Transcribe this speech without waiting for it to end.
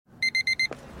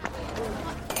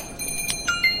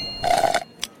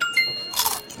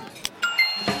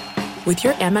With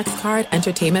your Amex card,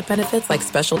 entertainment benefits like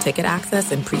special ticket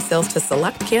access and pre-sales to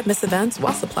select can't-miss events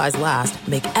while supplies last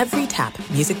make every tap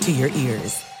music to your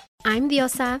ears. I'm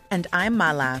Diosa. And I'm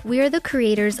Mala. We are the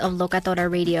creators of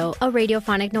Locatora Radio, a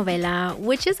radiophonic novela,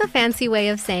 which is a fancy way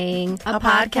of saying a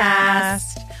podcast.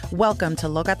 Welcome to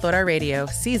Locatora Radio,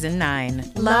 Season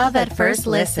 9. Love at first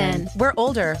listen. We're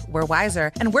older, we're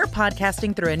wiser, and we're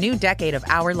podcasting through a new decade of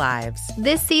our lives.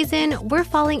 This season, we're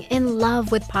falling in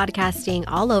love with podcasting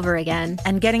all over again.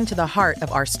 And getting to the heart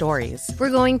of our stories.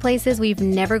 We're going places we've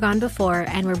never gone before,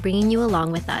 and we're bringing you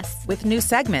along with us. With new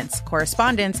segments,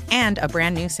 correspondence, and a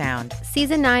brand new sound.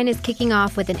 Season 9 is kicking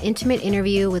off with an intimate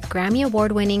interview with Grammy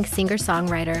Award-winning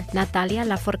singer-songwriter Natalia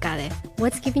Lafourcade.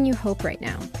 What's giving you hope right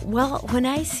now? Well, when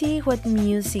I see what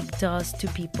music does to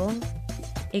people,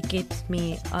 it gives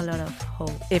me a lot of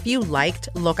hope. If you liked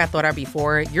Locatora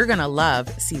before, you're going to love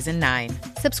Season 9.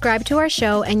 Subscribe to our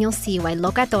show and you'll see why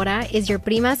Locatora is your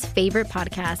prima's favorite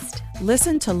podcast.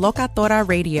 Listen to Locatora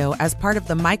Radio as part of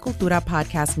the My Cultura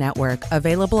Podcast Network,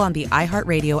 available on the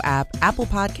iHeartRadio app, Apple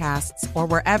Podcasts, or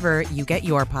wherever you get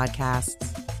your podcasts.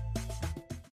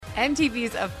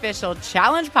 MTV's official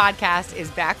Challenge podcast is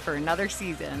back for another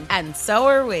season. And so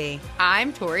are we.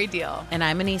 I'm Tori Deal. And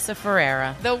I'm Anissa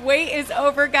Ferreira. The wait is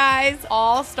over, guys.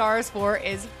 All Stars 4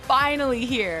 is finally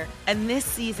here. And this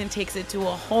season takes it to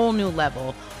a whole new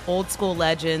level. Old school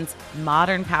legends,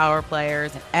 modern power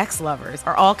players, and ex-lovers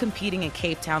are all competing in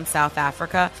Cape Town, South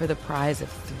Africa for the prize of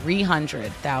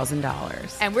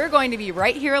 $300,000. And we're going to be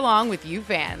right here along with you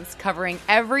fans, covering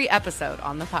every episode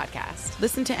on the podcast.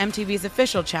 Listen to MTV's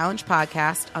official Challenge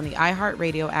podcast on the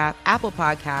iHeartRadio app, Apple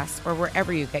Podcasts, or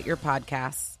wherever you get your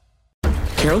podcasts.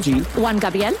 Karol G, Juan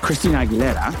Gabriel, Christina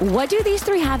Aguilera. What do these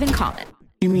three have in common?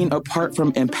 You mean apart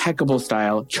from impeccable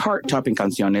style, chart-topping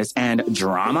canciones, and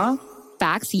drama?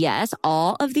 Facts, yes,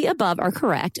 all of the above are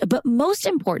correct. But most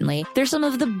importantly, they're some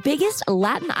of the biggest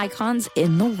Latin icons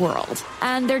in the world.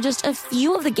 And they're just a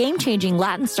few of the game-changing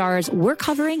Latin stars we're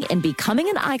covering in Becoming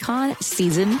an Icon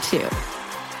Season 2.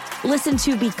 Listen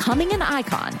to Becoming an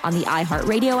Icon on the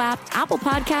iHeartRadio app, Apple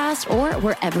Podcasts, or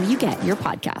wherever you get your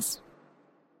podcasts.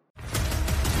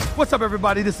 What's up,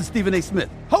 everybody? This is Stephen A. Smith,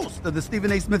 host of the Stephen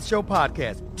A. Smith Show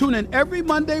podcast. Tune in every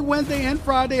Monday, Wednesday, and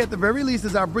Friday at the very least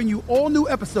as I bring you all new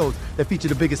episodes that feature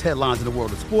the biggest headlines in the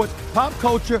world of sports, pop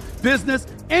culture, business,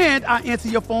 and I answer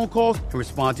your phone calls and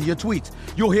respond to your tweets.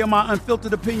 You'll hear my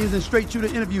unfiltered opinions and straight-shooter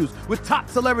interviews with top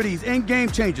celebrities and game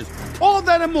changers. All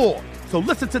that and more. So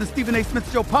listen to the Stephen A.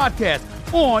 Smith Show podcast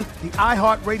on the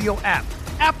iHeartRadio app,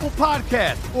 Apple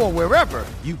Podcasts, or wherever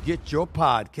you get your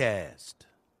podcast.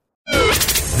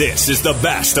 This is the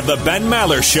best of the Ben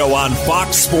Maller Show on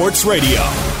Fox Sports Radio.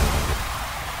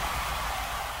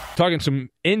 Talking some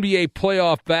NBA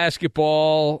playoff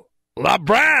basketball.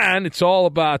 LeBron, it's all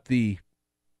about the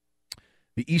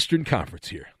Eastern Conference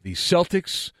here. The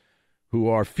Celtics, who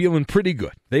are feeling pretty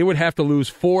good. They would have to lose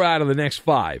 4 out of the next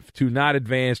 5 to not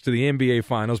advance to the NBA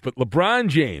Finals. But LeBron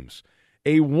James,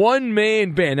 a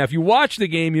one-man band. Now, if you watch the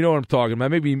game, you know what I'm talking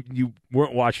about. Maybe you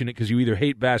weren't watching it because you either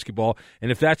hate basketball, and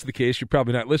if that's the case, you're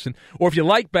probably not listening. Or if you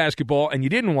like basketball and you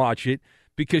didn't watch it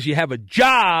because you have a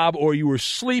job or you were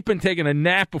sleeping, taking a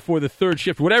nap before the third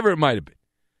shift, whatever it might have been.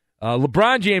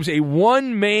 LeBron James, a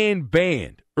one-man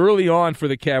band early on for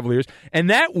the Cavaliers, and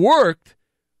that worked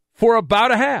for about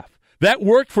a half.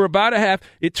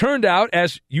 It turned out,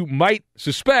 as you might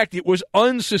suspect, it was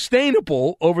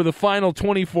unsustainable over the final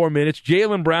 24 minutes.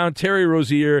 Jaylen Brown, Terry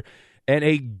Rozier, and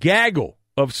a gaggle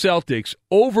of Celtics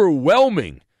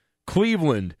overwhelming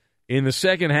Cleveland in the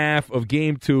second half of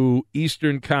Game 2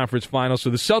 Eastern Conference Finals. So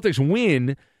the Celtics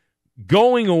win.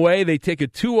 Going away, they take a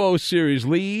 2-0 series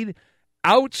lead,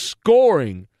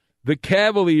 outscoring the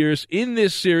Cavaliers in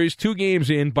this series 2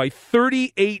 games in by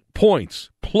 38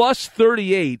 points, plus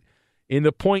 38 in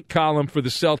the point column for the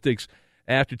Celtics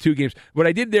after 2 games. What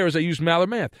I did there is I used Maller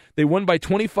math. They won by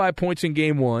 25 points in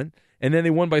Game 1, and then they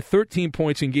won by 13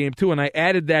 points in Game 2, and I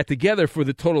added that together for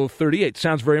the total of 38.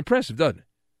 Sounds very impressive, doesn't it?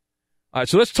 All right,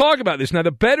 so let's talk about this. Now,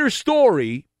 the better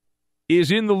story is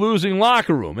in the losing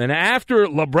locker room, and after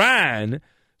LeBron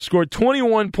scored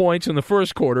 21 points in the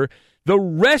first quarter, the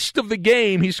rest of the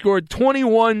game, he scored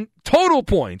 21 total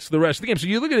points the rest of the game. So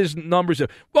you look at his numbers,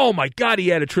 oh, my God, he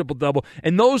had a triple-double.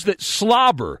 And those that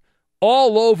slobber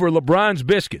all over LeBron's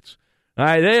biscuits, all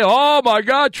right, oh, my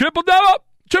God, triple-double!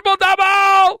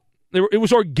 It was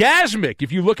orgasmic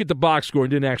if you look at the box score and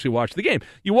didn't actually watch the game.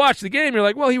 You watch the game, you're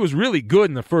like, well, he was really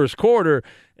good in the first quarter.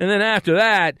 And then after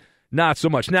that, not so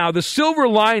much. Now, the silver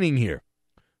lining here,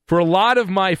 for a lot of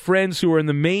my friends who are in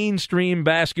the mainstream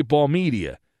basketball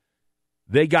media,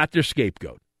 they got their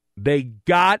scapegoat. They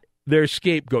got their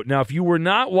scapegoat. Now, if you were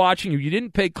not watching, if you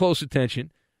didn't pay close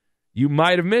attention, you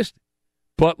might have missed it.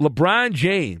 But LeBron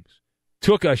James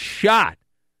took a shot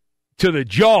to the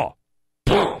jaw,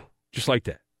 just like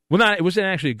that. Well, it wasn't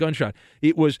actually a gunshot.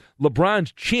 It was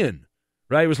LeBron's chin,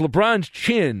 right? It was LeBron's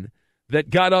chin that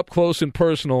got up close and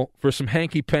personal for some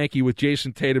hanky-panky with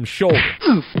Jason Tatum's shoulder.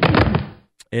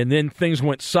 And then things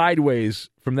went sideways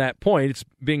from that point. It's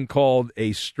being called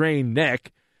a strained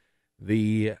neck.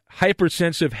 The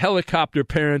hypersensitive helicopter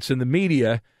parents in the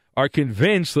media are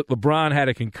convinced that LeBron had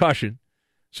a concussion,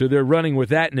 so they're running with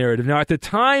that narrative. Now, at the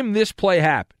time this play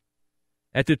happened,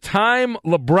 at the time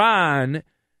LeBron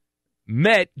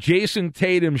met Jason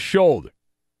Tatum's shoulder,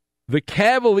 the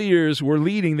Cavaliers were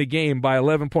leading the game by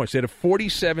 11 points. They had a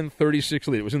 47-36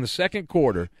 lead. It was in the second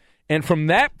quarter. And from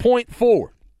that point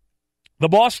forward, the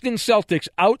Boston Celtics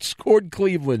outscored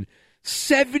Cleveland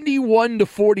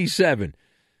 71-47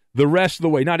 the rest of the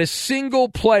way. Not a single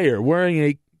player wearing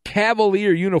a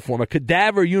Cavalier uniform, a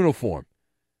cadaver uniform,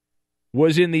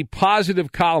 was in the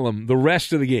positive column the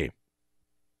rest of the game.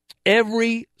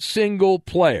 Every single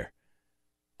player,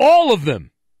 all of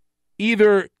them,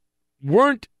 either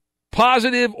weren't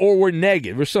positive or were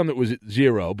negative. There's some that was at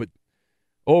 0, but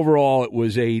overall it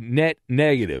was a net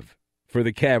negative for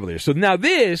the Cavaliers. So now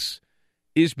this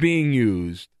is being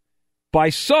used by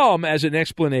some as an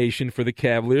explanation for the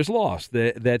Cavaliers' loss,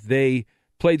 that they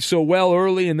played so well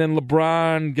early and then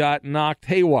LeBron got knocked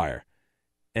haywire.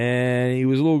 And he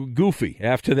was a little goofy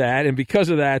after that, and because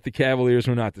of that, the Cavaliers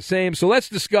were not the same. So let's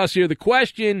discuss here the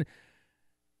question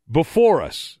before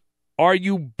us. Are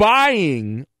you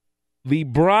buying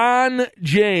LeBron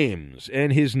James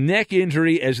and his neck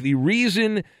injury as the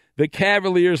reason the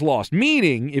Cavaliers lost?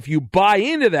 Meaning, if you buy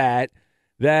into that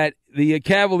the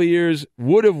Cavaliers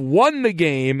would have won the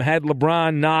game had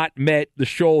LeBron not met the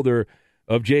shoulder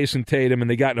of Jason Tatum and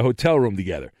they got in a hotel room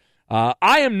together. I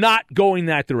am not going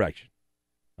that direction.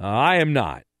 I am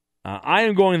not. I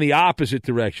am going the opposite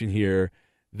direction here,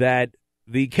 that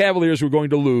the Cavaliers were going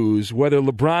to lose whether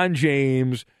LeBron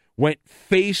James went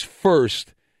face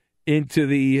first into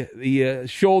the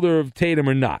shoulder of Tatum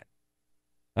or not.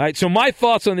 All right, so my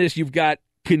thoughts on this, you've got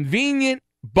convenient,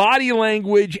 body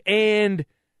language, and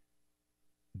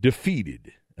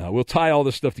defeated. We'll tie all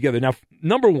this stuff together. Now,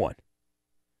 number one,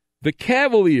 the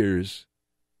Cavaliers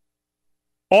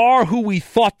are who we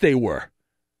thought they were.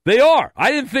 They are.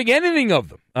 I didn't think anything of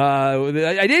them.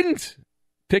 I didn't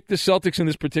pick the Celtics in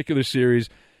this particular series.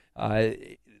 They're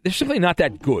simply not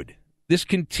that good. This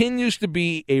continues to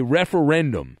be a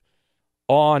referendum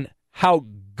on how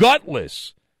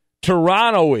gutless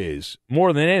Toronto is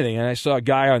more than anything. And I saw a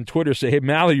guy on Twitter say, hey,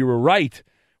 Mally, you were right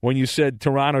when you said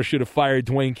Toronto should have fired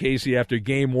Dwayne Casey after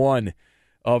game one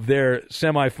of their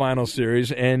semifinal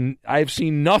series. And I've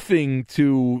seen nothing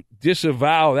to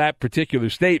disavow that particular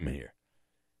statement here.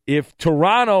 If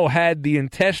Toronto had the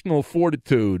intestinal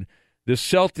fortitude the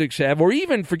Celtics have, or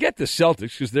even forget the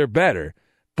Celtics because they're better,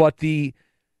 but the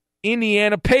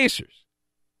Indiana Pacers,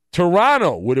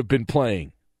 Toronto would have been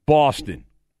playing Boston.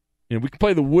 We can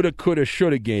play the woulda, coulda,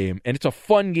 shoulda game, and it's a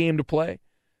fun game to play,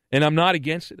 and I'm not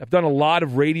against it. I've done a lot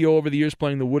of radio over the years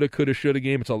playing the woulda, coulda, shoulda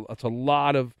game. It's a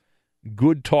lot of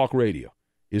good talk radio.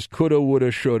 Is coulda,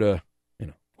 woulda, shoulda,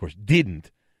 of course,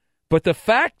 didn't. But the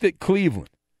fact that Cleveland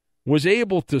was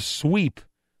able to sweep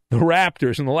the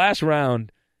Raptors in the last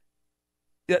round,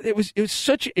 it was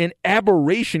such an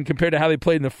aberration compared to how they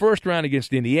played in the first round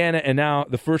against Indiana and now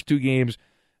the first two games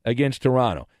against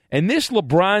Toronto. And this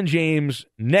LeBron James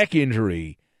neck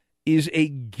injury is a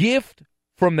gift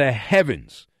from the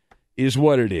heavens, is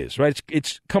what it is, right?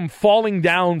 It's come falling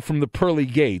down from the pearly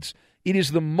gates. It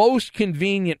is the most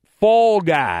convenient fall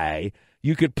guy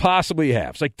you could possibly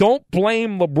have. It's like, don't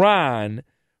blame LeBron,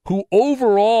 who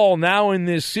overall now in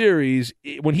this series,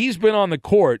 when he's been on the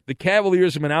court, the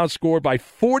Cavaliers have been outscored by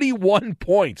 41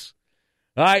 points.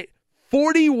 All right?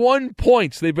 41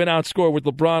 points they've been outscored with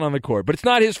LeBron on the court. But it's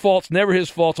not his fault. It's never his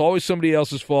fault. It's always somebody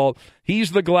else's fault.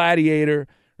 He's the gladiator,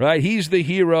 right? He's the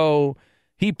hero.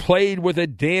 He played with a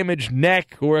damaged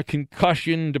neck or a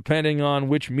concussion, depending on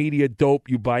which media dope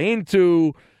you buy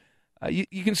into.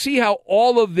 You can see how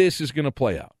all of this is going to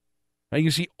play out. Now, you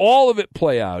can see all of it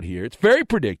play out here. It's very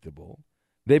predictable.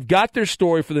 They've got their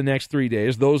story for the next 3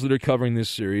 days, those that are covering this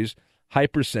series,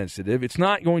 hypersensitive. It's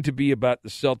not going to be about the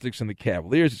Celtics and the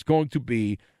Cavaliers. It's going to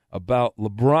be about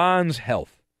LeBron's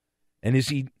health. And is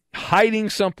he hiding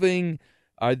something?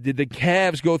 Did the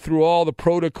Cavs go through all the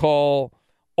protocol?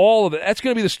 All of it. That's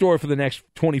going to be the story for the next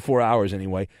 24 hours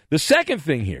anyway. The second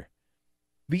thing here,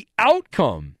 the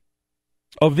outcome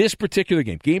of this particular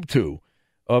game, Game 2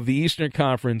 of the Eastern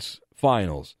Conference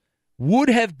Finals, would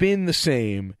have been the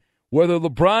same whether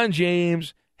LeBron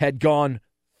James had gone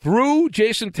through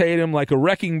Jason Tatum like a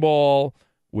wrecking ball,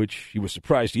 which he was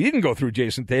surprised he didn't go through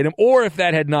Jason Tatum, or if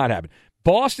that had not happened.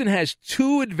 Boston has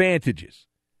two advantages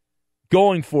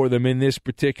going for them in this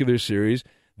particular series.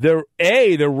 Their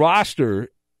roster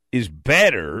is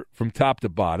better from top to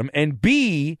bottom, and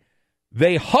B,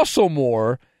 they hustle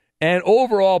more and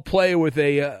overall play with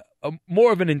a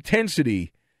more of an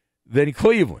intensity than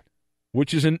Cleveland,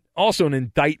 which is also an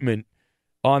indictment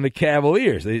on the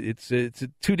Cavaliers. It's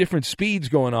two different speeds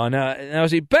going on. Now,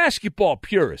 as a basketball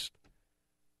purist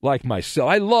like myself,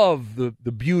 I love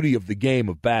the beauty of the game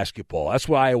of basketball. That's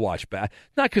why I watch not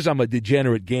because I'm a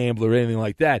degenerate gambler or anything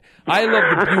like that. I love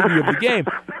the beauty of the game.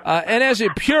 And as a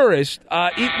purist,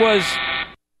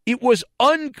 it was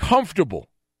uncomfortable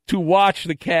to watch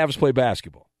the Cavs play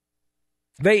basketball.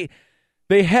 They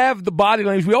have the body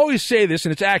language. We always say this,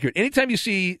 and it's accurate. Anytime you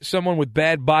see someone with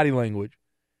bad body language,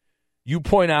 you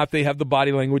point out they have the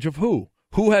body language of who?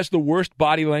 Who has the worst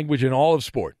body language in all of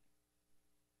sport?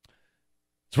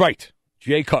 That's right,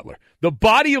 Jay Cutler. The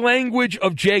body language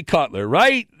of Jay Cutler,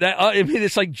 right?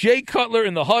 It's like Jay Cutler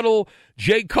in the huddle,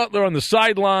 Jay Cutler on the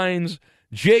sidelines,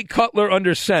 Jay Cutler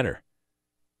under center.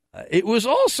 It was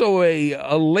also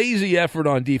a lazy effort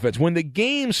on defense. When the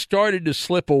game started to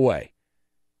slip away,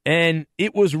 and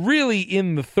it was really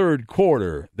in the third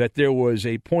quarter that there was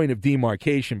a point of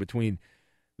demarcation between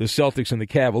the Celtics and the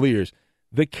Cavaliers,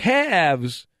 the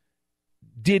Cavs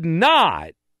did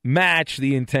not match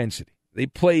the intensity. They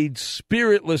played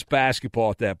spiritless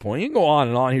basketball at that point. You can go on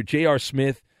and on here. J.R.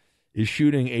 Smith is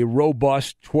shooting a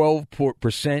robust 12%,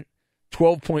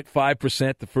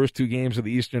 12.5% the first two games of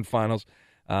the Eastern Finals.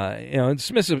 And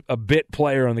Smith's a bit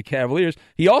player on the Cavaliers.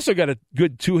 He also got a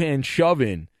good two-hand shove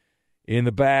in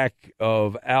the back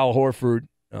of Al Horford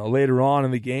later on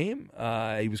in the game.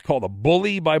 He was called a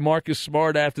bully by Marcus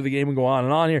Smart after the game, and go on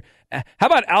and on here. How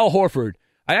about Al Horford?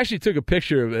 I actually took a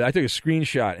picture of it. I took a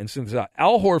screenshot and sent this out.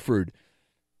 Al Horford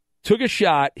took a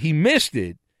shot. He missed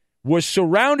it, was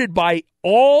surrounded by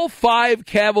all five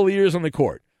Cavaliers on the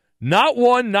court. Not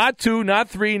one, not two, not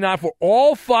three, not four.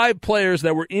 All five players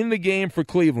that were in the game for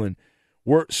Cleveland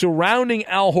were surrounding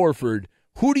Al Horford.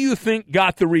 Who do you think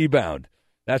got the rebound?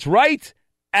 That's right.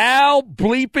 Al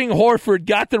bleeping Horford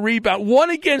got the rebound. 1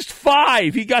 against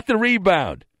 5. He got the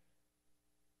rebound.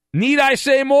 Need I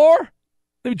say more?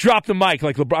 Let me drop the mic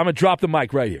like LeBron. I'm going to drop the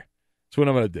mic right here. That's what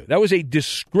I'm going to do. That was a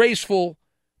disgraceful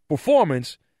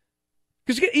performance.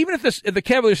 Because even if the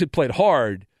Cavaliers had played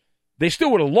hard, they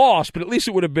still would have lost, but at least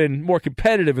it would have been more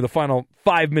competitive in the final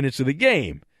 5 minutes of the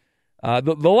game.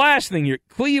 The last thing here,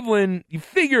 Cleveland, you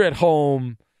figure at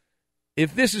home,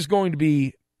 if this is going to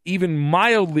be even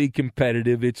mildly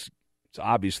competitive, it's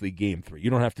obviously Game 3.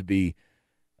 You don't have to be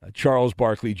Charles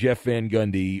Barkley, Jeff Van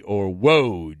Gundy, or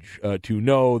Woj to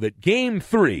know that Game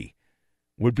 3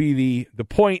 would be the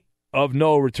point of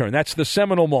no return. That's the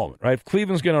seminal moment, right? If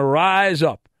Cleveland's going to rise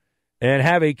up and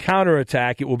have a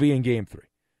counterattack, it will be in Game 3.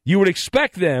 You would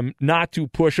expect them not to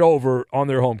push over on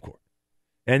their home court.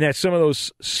 And that some of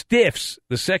those stiffs,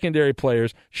 the secondary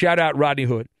players, shout out Rodney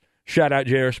Hood, shout out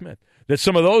J.R. Smith, that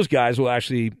some of those guys will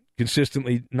actually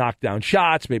consistently knock down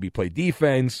shots, maybe play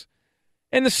defense.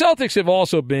 And the Celtics have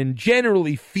also been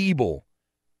generally feeble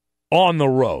on the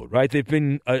road, right? They've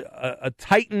been a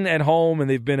titan at home, and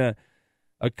they've been a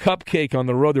cupcake on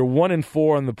the road. They're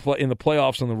 1-4 in the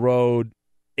playoffs on the road,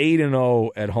 8-0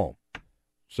 at home.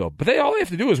 So, but all they have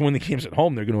to do is win the games at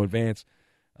home. They're going to advance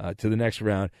to the next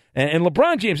round. And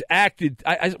LeBron James acted.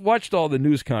 I watched all the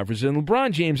news conferences, and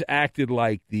LeBron James acted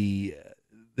like the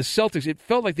Celtics. It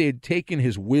felt like they had taken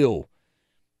his will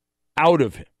out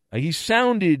of him. He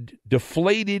sounded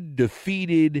deflated,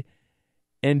 defeated,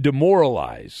 and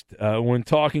demoralized when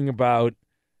talking about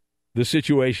the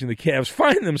situation the Cavs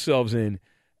find themselves in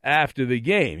after the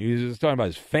game. He was talking about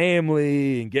his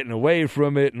family and getting away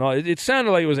from it and all. It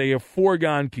sounded like it was a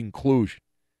foregone conclusion.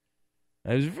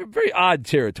 It was very odd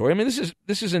territory. I mean,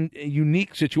 this is a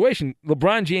unique situation.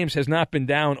 LeBron James has not been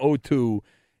down 0-2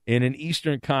 in an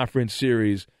Eastern Conference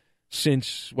series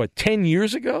since 10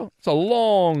 years ago? It's a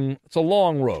long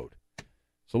road.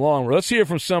 It's a long road. Let's hear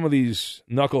from some of these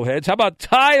knuckleheads. How about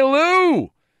Ty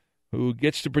Lue, who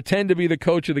gets to pretend to be the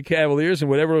coach of the Cavaliers, and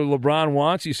whatever LeBron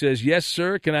wants, he says, "Yes,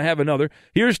 sir, can I have another?"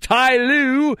 Here's Ty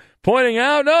Lue pointing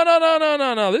out,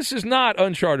 no, this is not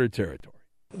uncharted territory.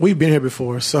 We've been here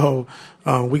before, so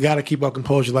we got to keep our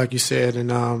composure, like you said, and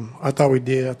I thought we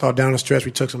did. I thought down the stretch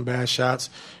we took some bad shots.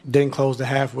 Didn't close the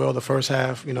half well. The first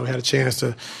half, we had a chance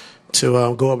to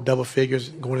go up double figures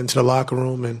going into the locker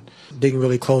room, and didn't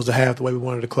really close the half the way we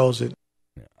wanted to close it.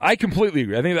 I completely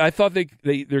agree. I thought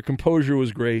their composure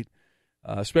was great.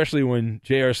 especially when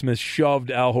J.R. Smith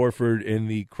shoved Al Horford and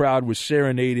the crowd was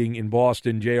serenading in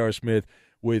Boston J.R. Smith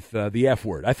with the F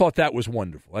word. I thought that was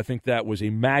wonderful. I think that was a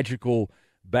magical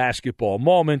basketball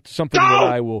moment, something that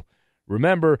I will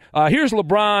remember. Here's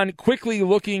LeBron quickly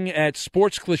looking at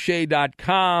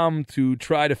sportscliche.com to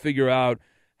try to figure out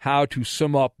how to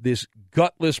sum up this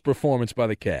gutless performance by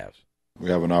the Cavs. We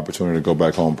have an opportunity to go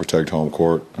back home, protect home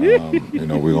court. We're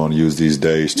going to use these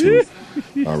days to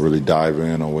really dive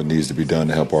in on what needs to be done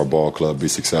to help our ball club be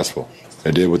successful.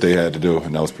 They did what they had to do,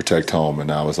 and that was protect home. And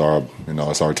now it's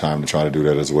our time to try to do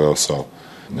that as well. So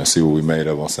let's see what we made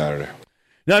of on Saturday.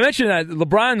 Now, I mentioned that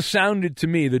LeBron sounded to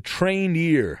me, the trained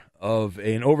ear of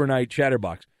an overnight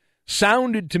chatterbox,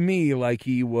 sounded to me like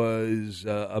he was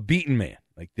a beaten man,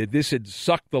 like that this had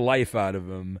sucked the life out of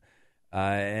him.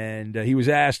 And he was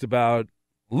asked about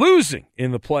losing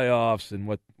in the playoffs and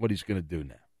what he's going to do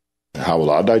now. How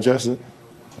will I digest it?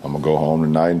 I'm going to go home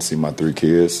tonight and see my 3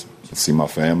 kids, see my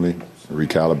family,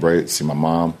 recalibrate, see my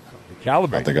mom.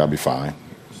 Recalibrate. I think I'll be fine.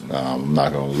 I'm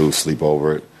not going to lose sleep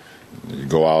over it. You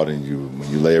go out and when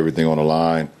you lay everything on the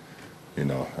line,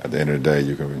 at the end of the day,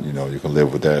 you can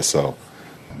live with that. So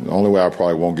the only way I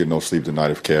probably won't get no sleep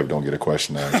tonight if Kev don't get a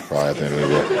question asked probably at the end of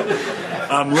the day.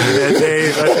 I'm looking at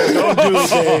Dave. Don't do it,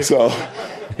 Dave. So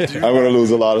I'm going to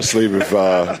lose a lot of sleep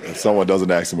if someone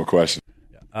doesn't ask him a question.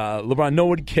 LeBron, no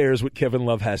one cares what Kevin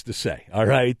Love has to say, all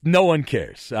right? No one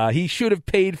cares. He should have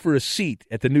paid for a seat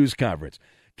at the news conference.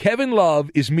 Kevin Love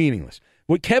is meaningless.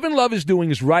 What Kevin Love is doing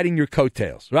is riding your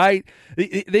coattails, right?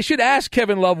 They should ask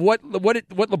Kevin Love what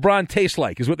LeBron tastes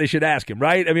like is what they should ask him,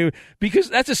 right? I mean, because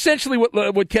that's essentially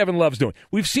what Kevin Love's doing.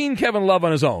 We've seen Kevin Love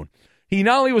on his own. He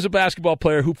not only was a basketball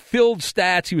player who filled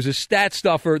stats, he was a stat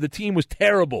stuffer. The team was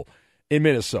terrible in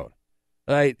Minnesota,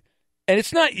 right? And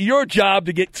it's not your job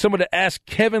to get someone to ask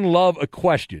Kevin Love a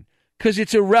question because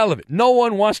it's irrelevant. No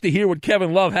one wants to hear what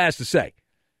Kevin Love has to say.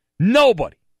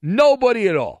 Nobody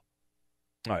at all.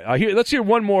 All right, let's hear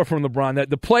one more from LeBron.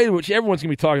 The play which everyone's going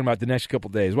to be talking about the next couple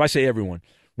of days. Well, I say everyone.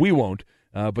 We won't.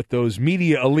 But those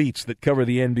media elites that cover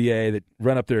the NBA that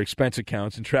run up their expense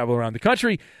accounts and travel around the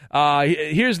country.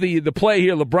 Here's the play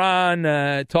here.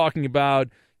 LeBron talking about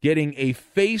getting a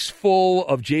face full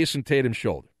of Jason Tatum's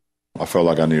shoulder. I felt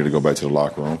like I needed to go back to the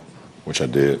locker room, which I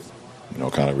did.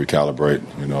 Kind of recalibrate.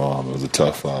 It was a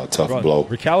tough blow.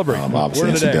 Recalibrate.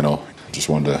 Obviously incidental. Just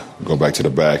wanted to go back to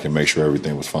the back and make sure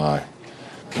everything was fine.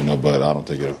 But I don't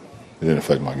think it didn't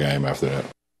affect my game after that.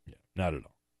 Yeah, not at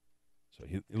all. So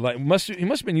he must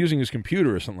have been using his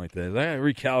computer or something like that. I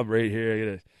recalibrate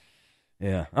here.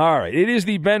 Yeah. All right. It is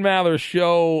the Ben Maller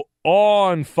Show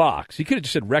on Fox. He could have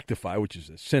just said rectify, which is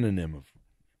a synonym of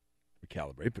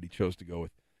recalibrate, but he chose to go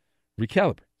with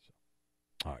recalibrate. So,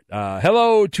 all right.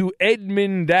 Hello to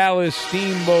Edmund Dallas,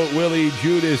 Steamboat Willie,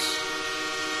 Judas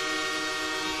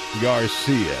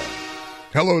Garcia.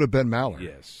 Hello to Ben Maller.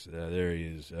 Yes, there he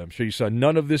is. I'm sure you saw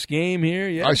none of this game here.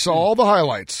 Yes? I saw all the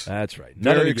highlights. That's right.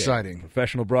 Very exciting.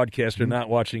 Professional broadcaster not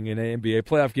watching an NBA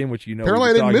playoff game, which apparently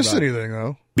I didn't miss anything,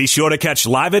 though. Be sure to catch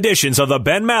live editions of the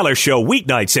Ben Maller Show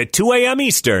weeknights at 2 a.m.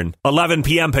 Eastern, 11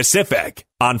 p.m. Pacific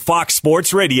on Fox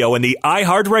Sports Radio and the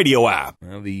iHeartRadio app.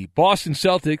 Well, the Boston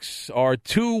Celtics are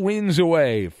 2 wins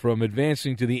away from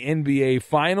advancing to the NBA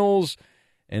Finals.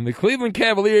 And the Cleveland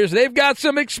Cavaliers, they've got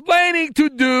some explaining to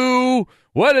do.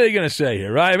 What are they going to say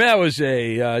here, right? I mean, that was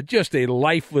just a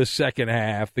lifeless second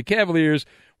half. The Cavaliers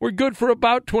were good for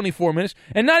about 24 minutes,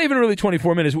 and not even really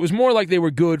 24 minutes. It was more like they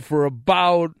were good for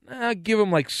about, give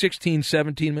them like 16,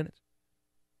 17 minutes.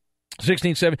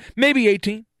 16, 17, maybe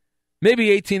 18.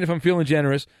 Maybe 18 if I'm feeling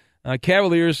generous.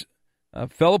 Cavaliers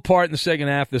fell apart in the second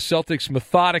half. The Celtics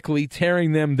methodically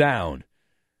tearing them down,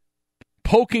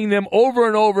 poking them over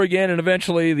and over again, and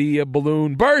eventually the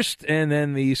balloon burst, and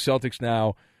then the Celtics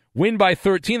now win by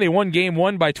 13. They won game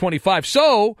 1 by 25.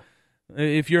 So,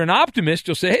 if you're an optimist,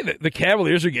 you'll say, hey, the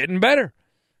Cavaliers are getting better.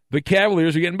 The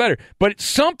Cavaliers are getting better. But it's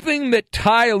something that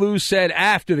Ty Lue said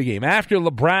after the game, after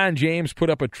LeBron James put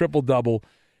up a triple-double,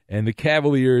 and the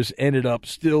Cavaliers ended up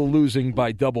still losing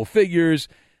by double figures,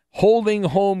 holding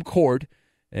home court,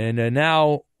 and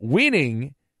now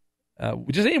winning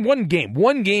just in one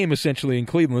game essentially in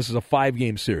Cleveland. This is a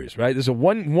 5-game series, right? There's a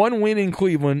one win in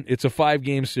Cleveland. It's a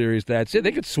 5-game series. That's it.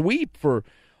 They could sweep for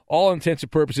all intents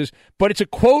and purposes. But it's a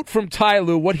quote from Ty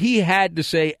Lue, what he had to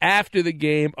say after the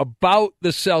game about the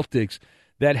Celtics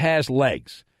that has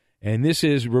legs. And this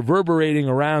is reverberating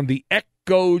around the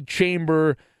echo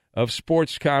chamber of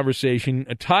sports conversation.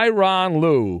 Tyronn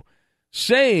Lue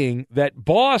saying that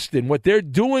Boston, what they're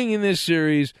doing in this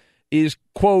series is,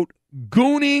 quote,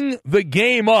 gooning the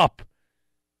game up.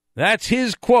 That's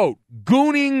his quote,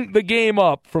 gooning the game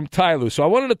up from Ty Lue. So I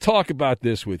wanted to talk about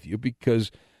this with you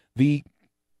because the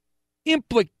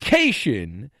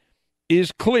implication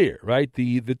is clear, right?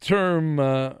 The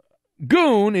term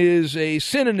goon is a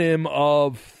synonym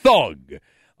of thug,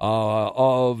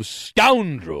 of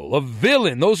scoundrel, of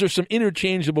villain. Those are some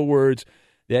interchangeable words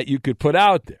that you could put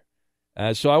out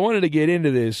there. So I wanted to get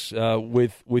into this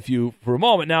with you for a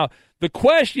moment. Now, the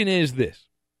question is this.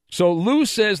 So Lue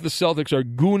says the Celtics are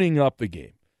gooning up the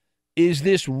game. Is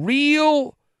this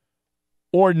real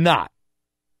or not?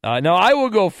 Now, I will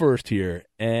go first here,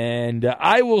 and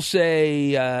I will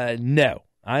say no.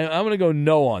 I'm going to go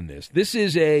no on this. This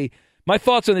is my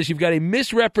thoughts on this, you've got a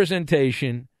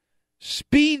misrepresentation,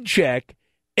 speed check,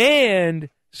 and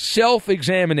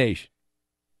self-examination.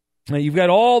 Now, you've got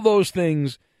all those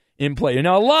things in play.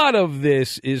 Now, a lot of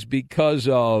this is because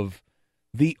of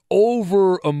the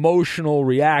over-emotional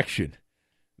reaction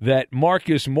that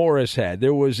Marcus Morris had.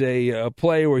 There was a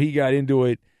play where he got into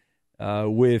it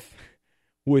with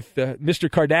Mr.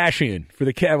 Kardashian for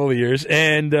the Cavaliers,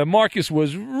 and Marcus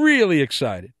was really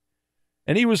excited.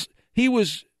 And he was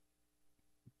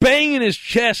banging his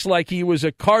chest like he was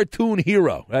a cartoon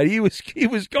hero. Right? He was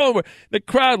going. The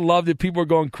crowd loved it. People were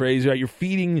going crazy. Right? You're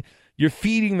feeding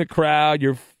the crowd.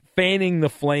 You're fanning the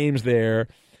flames there.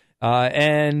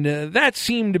 And that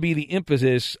seemed to be the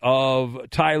impetus of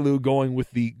Ty Lue going with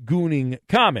the gooning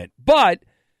comment. But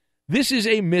this is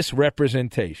a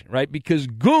misrepresentation, right? Because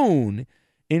goon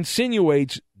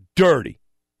insinuates dirty.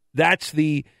 That's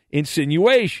the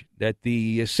insinuation, that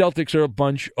the Celtics are a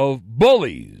bunch of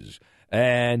bullies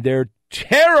and they're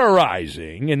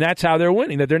terrorizing, and that's how they're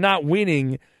winning, that they're not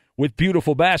winning with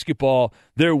beautiful basketball.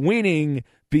 They're winning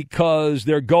because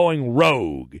they're going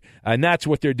rogue, and that's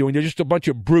what they're doing. They're just a bunch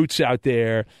of brutes out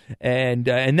there, and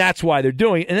that's why they're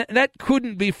doing it. And that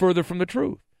couldn't be further from the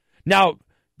truth. Now,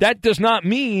 that does not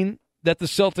mean that the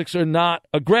Celtics are not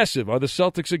aggressive. Are the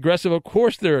Celtics aggressive? Of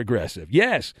course they're aggressive.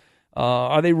 Yes.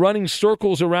 Are they running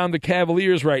circles around the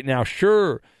Cavaliers right now?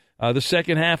 Sure. The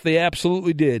second half, they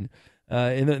absolutely did.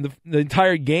 In the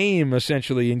entire game,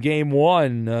 essentially, in Game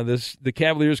 1, the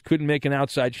Cavaliers couldn't make an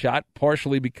outside shot,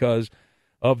 partially because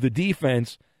of the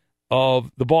defense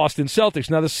of the Boston Celtics.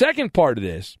 Now, the second part of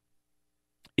this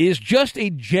is just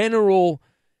a general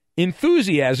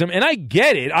enthusiasm, and I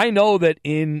get it. I know that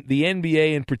in the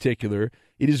NBA in particular,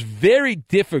 it is very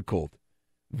difficult,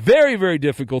 very, very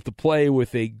difficult to play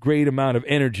with a great amount of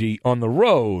energy on the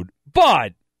road,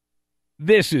 but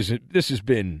this has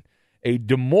been a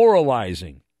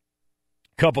demoralizing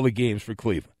couple of games for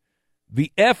Cleveland.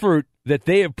 The effort that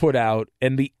they have put out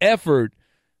and the effort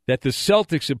that the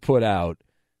Celtics have put out,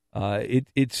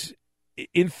 it's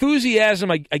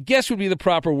enthusiasm, I guess would be the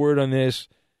proper word on this,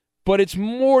 but it's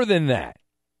more than that.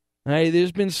 Right?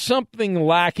 There's been something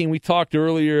lacking. We talked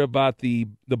earlier about the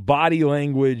body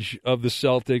language of the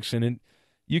Celtics, and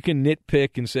you can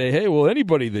nitpick and say, hey, well,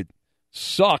 anybody that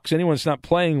sucks, anyone that's not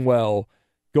playing well,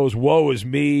 goes, woe is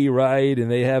me, right? And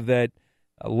they have that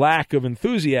lack of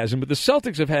enthusiasm. But the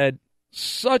Celtics have had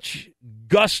such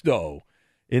gusto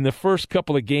in the first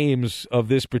couple of games of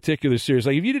this particular series.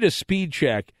 Like if you did a speed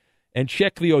check and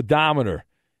check the odometer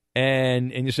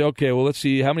and you say, okay, well, let's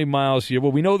see how many miles here.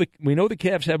 Well, we know the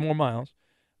Cavs have more miles.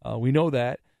 We know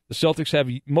that. The Celtics have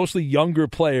mostly younger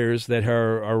players that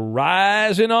are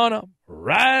rising on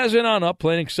up,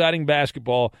 playing exciting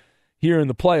basketball here in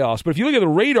the playoffs. But if you look at the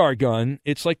radar gun,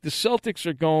 it's like the Celtics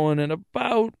are going at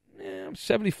about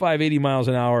 75, 80 miles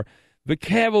an hour. The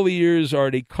Cavaliers are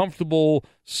at a comfortable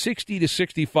 60 to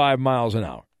 65 miles an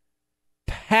hour.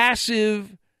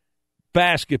 Passive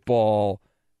basketball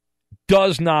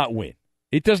does not win.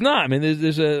 It does not. I mean,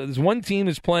 there's one team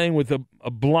that's playing with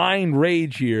a blind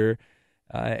rage here,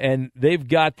 and they've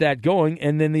got that going,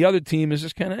 and then the other team is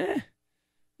just kind of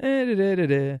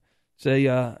It's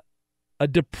a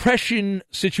depression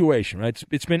situation, right?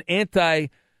 It's been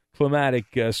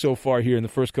anticlimactic so far here in the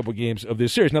first couple of games of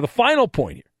this series. Now, the final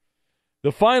point here,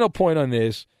 the final point on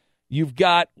this, you've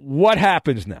got what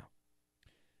happens now.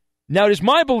 Now, it is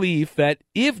my belief that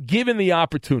if given the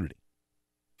opportunity,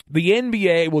 the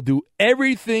NBA will do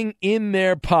everything in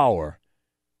their power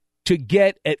to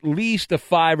get at least a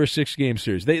 5 or 6 game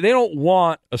series. They don't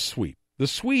want a sweep. The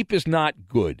sweep is not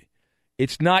good.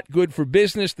 It's not good for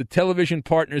business. The television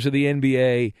partners of the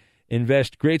NBA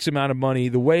invest great amounts of money.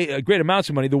 The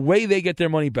way they get their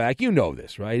money back, you know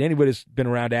this, right? Anybody that's been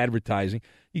around advertising,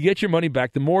 you get your money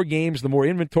back. The more games, the more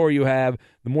inventory you have,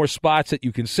 the more spots that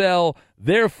you can sell.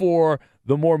 Therefore,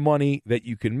 the more money that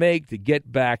you can make to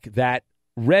get back that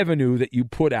revenue that you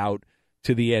put out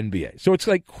to the NBA. So it's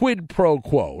like quid pro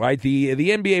quo, right? The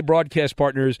NBA broadcast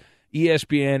partners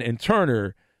ESPN, and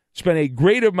Turner spend a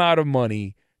great amount of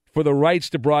money for the rights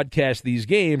to broadcast these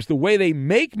games. The way they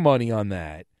make money on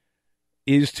that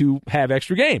is to have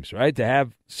extra games, right? To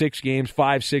have 6 games,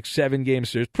 5, 6, 7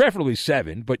 games, preferably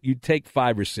 7, but you'd take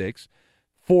 5 or 6.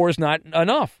 4 is not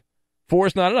enough. 4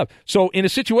 is not enough. So in a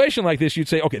situation like this, you'd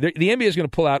say, okay, the NBA is going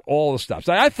to pull out all the stops.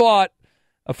 I thought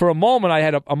for a moment, I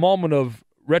had a moment of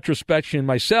retrospection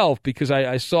myself because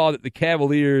I saw that the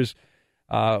Cavaliers,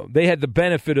 they had the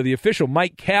benefit of the official.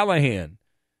 Mike Callahan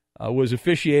was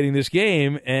officiating this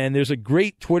game, and there's a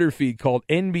great Twitter feed called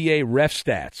NBA Ref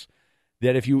Stats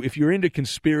that if you're into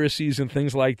conspiracies and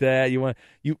things like that,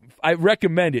 I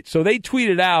recommend it. So they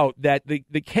tweeted out that the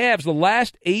Cavs, the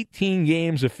last 18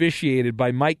 games officiated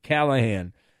by Mike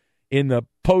Callahan in the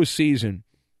postseason,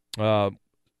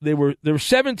 they were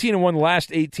 17-1 the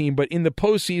last 18, but in the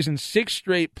postseason, 6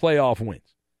 straight playoff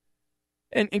wins.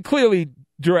 And clearly,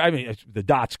 the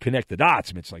dots connect the dots.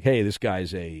 I mean, it's like, hey, this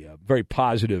guy's a very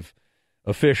positive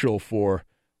official for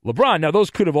LeBron. Now,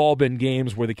 those could have all been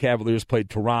games where the Cavaliers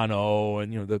played Toronto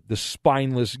and the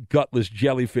spineless, gutless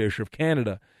jellyfish of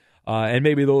Canada, and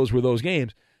maybe those were those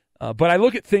games. But I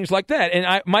look at things like that,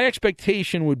 and my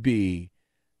expectation would be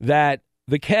that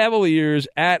the Cavaliers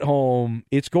at home,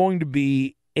 it's going to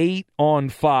be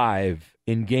 8-on-5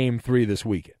 in Game 3 this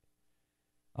weekend.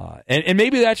 And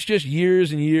maybe that's just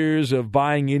years and years of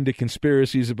buying into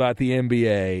conspiracies about the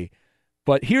NBA.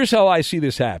 But here's how I see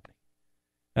this happening.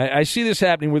 I see this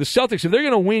happening where the Celtics, if they're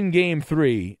going to win Game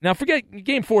 3, now forget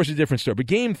Game 4 is a different story, but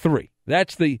Game 3,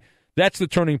 that's the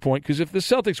turning point, because if the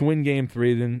Celtics win Game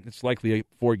 3, then it's likely a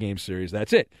 4-game series.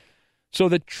 That's it. So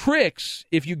the tricks,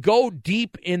 if you go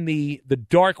deep in the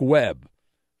dark web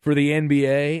for the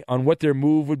NBA on what their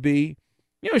move would be,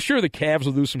 sure, the Cavs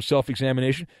will do some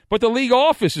self-examination, but the league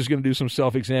office is going to do some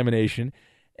self-examination.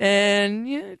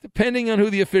 And depending on who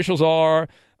the officials are,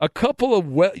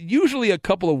 usually a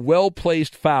couple of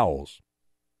well-placed fouls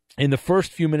in the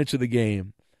first few minutes of the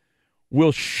game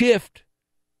will shift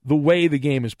the way the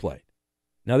game is played.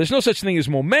 Now, there's no such thing as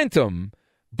momentum,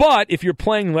 but if you're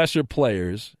playing lesser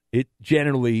players, it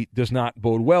generally does not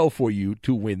bode well for you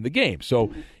to win the game.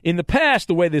 So in the past,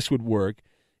 the way this would work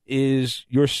is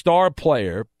your star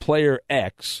player, player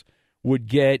X, would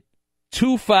get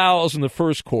 2 fouls in the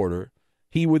first quarter.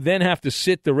 He would then have to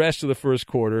sit the rest of the first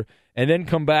quarter and then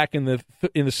come back in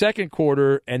the second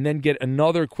quarter and then get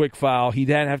another quick foul. He'd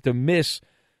then have to miss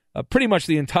pretty much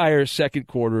the entire second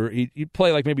quarter. He'd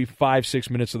play like maybe 5-6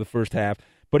 minutes of the first half,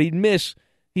 but he'd miss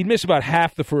about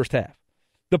half the first half.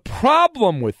 The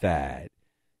problem with that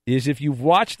is if you've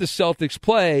watched the Celtics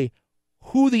play,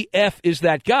 who the F is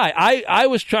that guy? I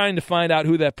was trying to find out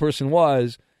who that person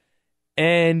was,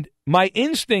 and my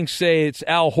instincts say it's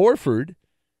Al Horford,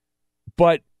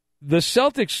 but the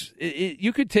Celtics,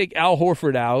 you could take Al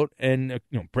Horford out, and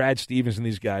Brad Stevens and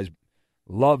these guys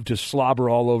love to slobber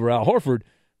all over Al Horford,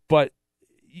 but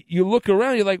you look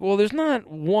around, you're like, well, there's not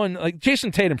one. Like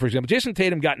Jason Tatum, for example. Jason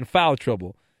Tatum got in foul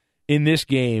trouble in this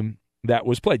game that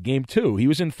was played, Game 2. He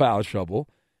was in foul trouble.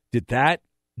 Did that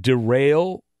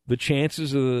derail the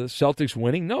chances of the Celtics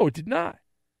winning? No, it did not.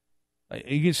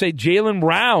 You can say Jaylen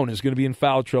Brown is going to be in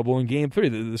foul trouble in Game 3.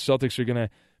 The Celtics are going to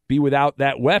be without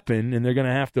that weapon, and they're going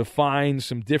to have to find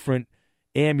some different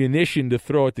ammunition to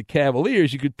throw at the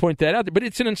Cavaliers. You could point that out there, but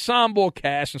it's an ensemble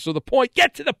cast, and so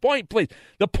get to the point, please.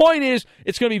 The point is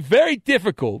it's going to be very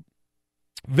difficult,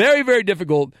 very, very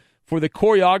difficult for the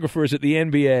choreographers at the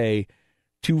NBA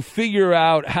to figure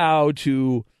out how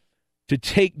to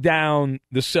take down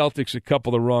the Celtics a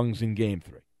couple of rungs in Game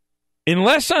 3.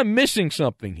 Unless I'm missing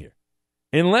something here.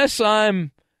 Unless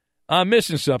I'm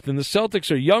missing something. The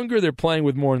Celtics are younger. They're playing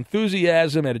with more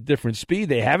enthusiasm at a different speed.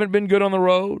 They haven't been good on the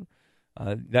road.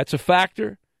 That's a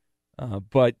factor.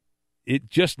 But it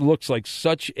just looks like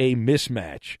such a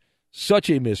mismatch. Such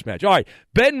a mismatch. All right,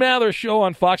 Ben Maller Show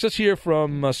on Fox. Let's hear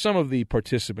from some of the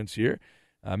participants here.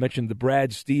 I mentioned the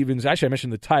Brad Stevens. Actually, I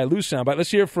mentioned the Ty Lue soundbite.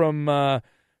 Let's hear from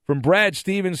Brad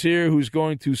Stevens here, who's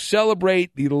going to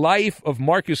celebrate the life of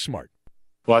Marcus Smart.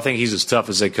 Well, I think he's as tough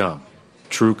as they come.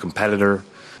 True competitor.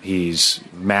 He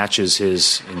matches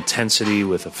his intensity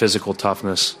with a physical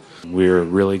toughness. We're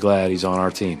really glad he's on our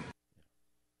team.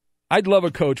 I'd love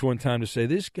a coach one time to say,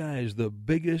 this guy is the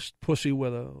biggest pussy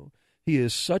willow. He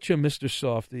is such a Mr.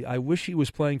 Softy. I wish he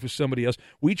was playing for somebody else.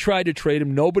 We tried to trade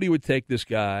him. Nobody would take this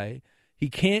guy. He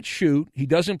can't shoot. He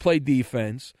doesn't play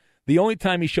defense. The only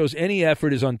time he shows any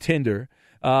effort is on Tinder.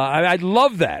 I'd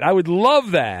love that. I would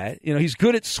love that. He's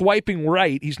good at swiping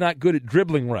right. He's not good at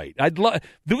dribbling right.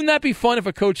 Wouldn't that be fun if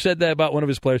a coach said that about one of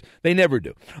his players? They never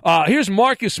do. Here's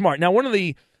Marcus Smart. Now, one of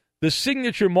the the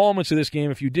signature moments of this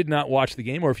game, if you did not watch the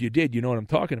game, or if you did, you know what I'm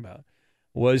talking about,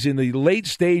 was in the late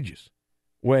stages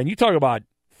when you talk about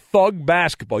thug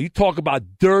basketball, you talk about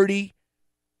dirty,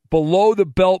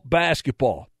 below-the-belt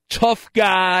basketball, tough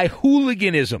guy,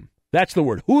 hooliganism. That's the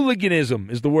word. Hooliganism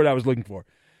is the word I was looking for.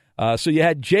 So you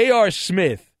had J.R.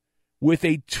 Smith with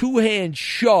a two-hand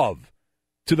shove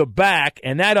to the back,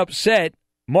 and that upset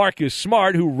Marcus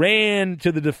Smart, who ran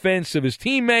to the defense of his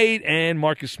teammate, and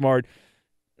Marcus Smart,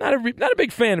 not a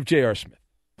big fan of J.R. Smith.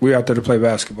 We're out there to play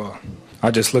basketball. I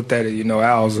just looked at it,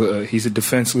 Al's, he's a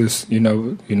defenseless,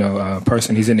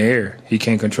 person. He's in the air. He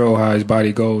can't control how his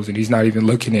body goes, and he's not even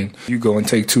looking in. You go and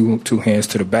take two hands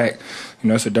to the back,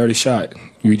 it's a dirty shot.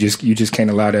 You just can't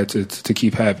allow that to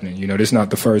keep happening. This is not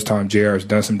the first time JR has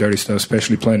done some dirty stuff,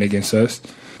 especially playing against us.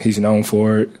 He's known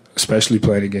for it, especially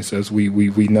playing against us. We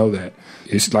know that.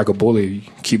 It's like a bully. You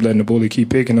keep letting the bully keep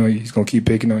picking on you. He's going to keep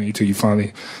picking on you until you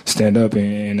finally stand up,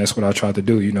 and that's what I tried to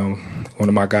do. One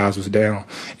of my guys was down,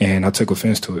 and I took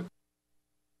offense to it.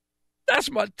 That's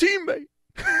my teammate.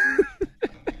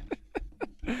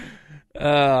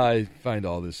 I find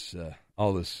all this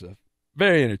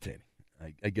very entertaining.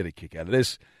 I get a kick out of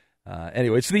this.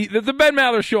 Anyway, it's the Ben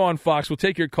Maller Show on Fox. We'll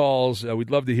take your calls.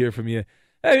 We'd love to hear from you.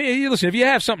 Hey, listen, if you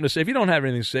have something to say, if you don't have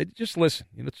anything to say, just listen.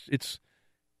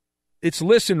 It's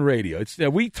listen radio. It's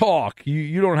we talk.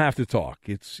 You don't have to talk.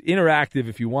 It's interactive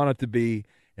if you want it to be,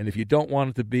 and if you don't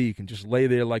want it to be, you can just lay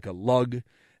there like a lug,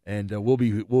 and we'll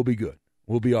be good.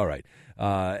 We'll be all right.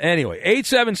 Anyway,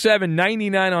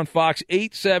 877-99 on Fox,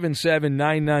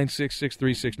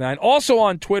 877-996-6369. Also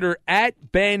on Twitter,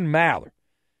 at Ben Maller.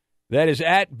 That is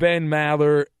at Ben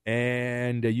Maller,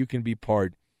 and you can be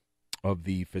part of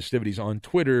the festivities on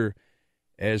Twitter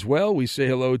as well. We say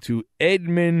hello to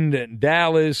Edmund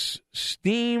Dallas,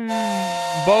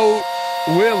 Steamboat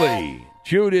Willie,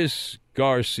 Judas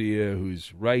Garcia,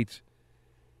 who's right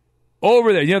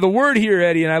over there. The word here,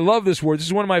 Eddie, and I love this word.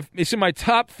 This is it's in my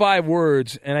top 5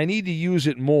 words, and I need to use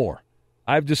it more.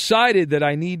 I've decided that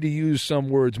I need to use some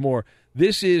words more.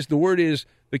 The word is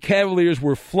the Cavaliers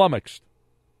were flummoxed.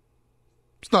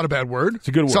 It's not a bad word. It's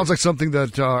a good word. Sounds like something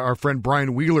that our friend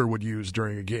Brian Wheeler would use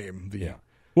during a game.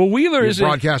 Well, Wheeler is a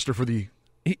broadcaster for the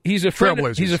he's a friend.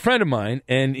 Trailblazers. He's a friend of mine,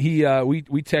 and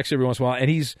we text every once in a while, and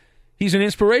he's an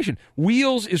inspiration.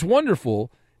 Wheels is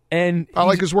wonderful, and I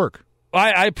like his work.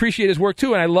 I appreciate his work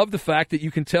too, and I love the fact that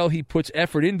you can tell he puts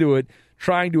effort into it,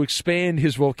 trying to expand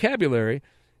his vocabulary.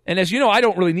 And as you know, I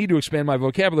don't really need to expand my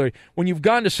vocabulary. When you've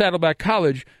gone to Saddleback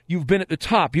College, you've been at the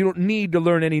top. You don't need to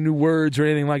learn any new words or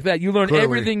anything like that. You learn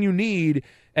everything you need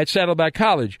at Saddleback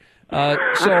College. So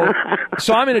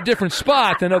I'm in a different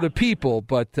spot than other people.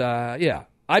 But, yeah,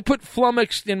 I put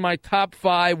flummoxed in my top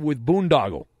 5 with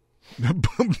boondoggle.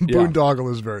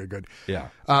 Boondoggle is very good. Yeah.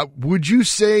 Would you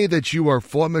say that you are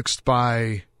flummoxed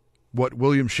by what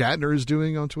William Shatner is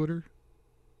doing on Twitter?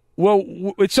 Well,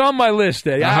 it's on my list,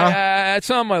 Eddie. Uh-huh. It's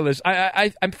on my list.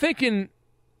 I'm thinking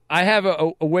I have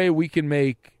a way we can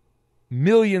make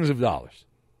millions of dollars.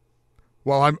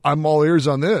 Well, I'm all ears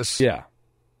on this. Yeah.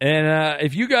 And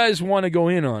if you guys want to go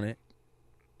in on it,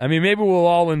 I mean, maybe we'll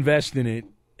all invest in it,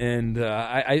 and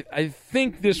I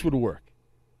think this would work.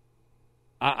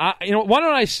 Why don't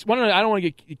I don't want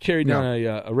to get carried down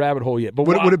a rabbit hole yet. But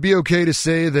would it be okay to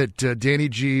say that Danny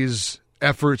G's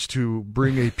efforts to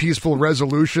bring a peaceful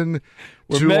resolution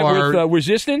to met with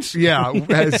resistance? Yeah.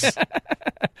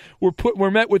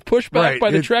 We're met with pushback by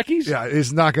the Trekkies? Yeah,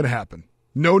 it's not going to happen.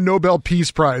 No Nobel Peace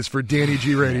Prize for Danny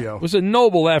G Radio. It was a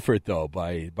noble effort, though,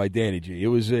 by Danny G. It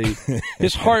was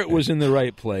his heart was in the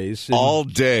right place. All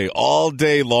day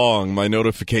long, my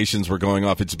notifications were going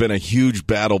off. It's been a huge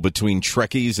battle between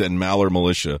Trekkies and Maller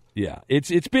Militia. Yeah,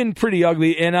 it's been pretty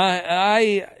ugly, and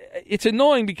it's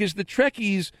annoying because the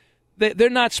Trekkies, they're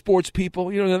not sports people.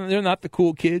 They're not the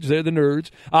cool kids. They're the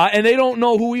nerds, and they don't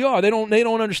know who we are. They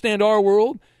don't understand our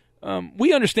world.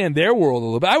 We understand their world a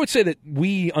little bit. I would say that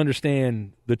we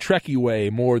understand the Trekkie way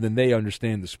more than they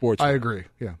understand the sports. I agree.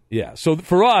 Yeah. Yeah. So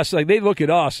for us, like, they look at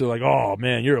us, they're like, "Oh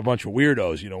man, you're a bunch of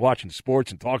weirdos, watching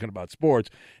sports and talking about sports."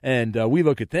 And we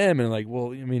look at them and like,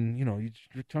 "Well, I mean,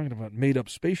 you're talking about made-up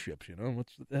spaceships.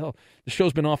 What's the hell? The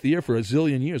show's been off the air for a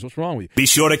zillion years. What's wrong with you?" Be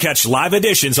sure to catch live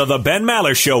editions of the Ben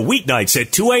Maller Show weeknights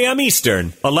at 2 a.m.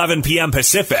 Eastern, 11 p.m.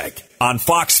 Pacific on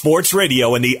Fox Sports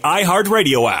Radio and the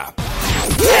iHeartRadio app.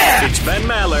 Yeah! It's Ben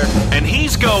Maller, and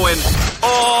he's going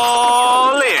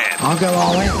all in. I'll go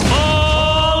all in.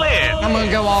 All in. I'm going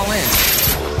to go all in.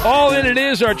 All in it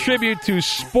is our tribute to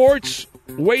sports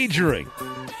wagering.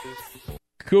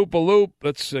 Koopa Loop,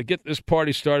 let's get this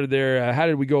party started there. How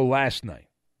did we go last night?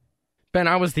 Ben,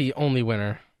 I was the only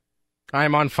winner. I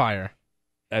am on fire.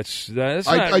 That's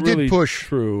I not really did push.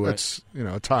 True. That's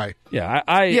a tie. Yeah,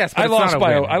 Yes, but I it's lost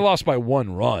not a win. I lost by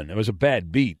 1 run. It was a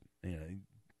bad beat.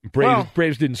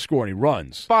 Braves didn't score any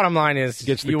runs. Bottom line is,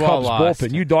 Against the you all Cubs lost.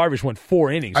 bullpen. Darvish went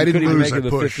 4 innings. I didn't couldn't lose, even make it I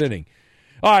the pushed. 5th inning.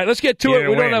 All right, let's get to You it.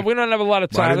 didn't We don't have a lot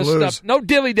of time. I Let's didn't stop. No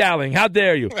dilly-dallying. How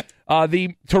dare you?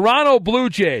 The Toronto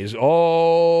Blue Jays,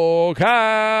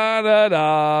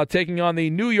 Canada, taking on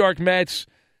the New York Mets.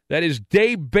 That is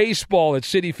day baseball at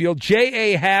Citi Field.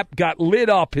 J.A. Happ got lit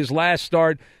up his last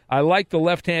start. I like the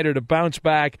left-hander to bounce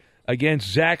back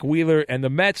against Zach Wheeler and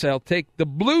the Mets. I'll take the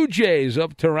Blue Jays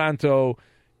of Toronto.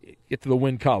 Get to the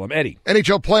win column. Eddie.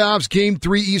 NHL playoffs, Game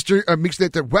 3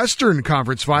 the Western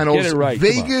Conference Finals. Get it right.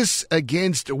 Vegas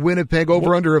against Winnipeg,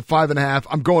 over-under of 5.5.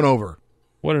 I'm going over.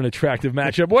 What an attractive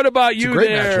matchup. What about you great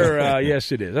there?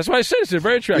 Yes, it is. That's why I said it's a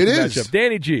very attractive matchup.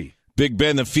 Danny G. Big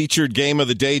Ben, the featured game of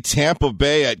the day, Tampa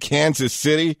Bay at Kansas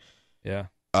City. Yeah.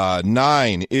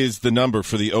 9 is the number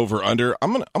for the over-under.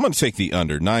 I'm gonna take the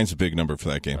under. 9's a big number for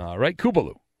that game. All right,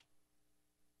 Kubalu.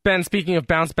 Ben, speaking of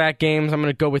bounce-back games, I'm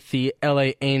going to go with the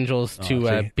L.A. Angels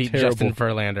to beat Justin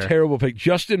Verlander. Terrible pick.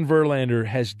 Justin Verlander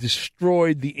has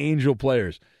destroyed the Angel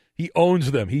players. He owns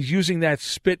them. He's using that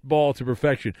spitball to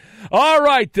perfection. All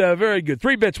right, very good.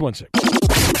 3 bits, 1 sec.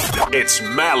 It's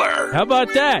Maller. How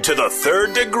about that? To the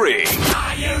 3rd degree.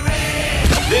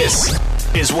 This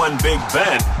is when Big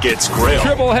Ben gets grilled.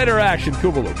 Triple header action,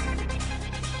 Kubalu.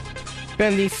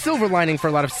 Ben, the silver lining for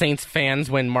a lot of Saints fans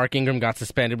when Mark Ingram got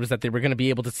suspended was that they were going to be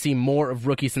able to see more of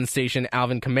rookie sensation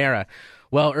Alvin Kamara.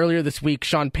 Well, earlier this week,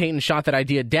 Sean Payton shot that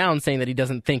idea down, saying that he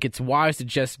doesn't think it's wise to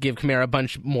just give Kamara a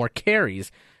bunch more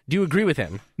carries. Do you agree with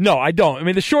him? No, I don't. I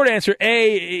mean, the short answer,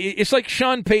 it's like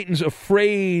Sean Payton's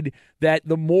afraid that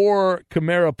the more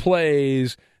Kamara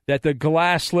plays, that the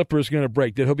glass slipper is going to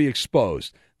break, that he'll be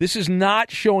exposed. This is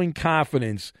not showing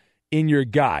confidence in your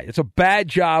guy. It's a bad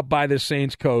job by the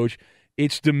Saints coach.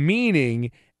 It's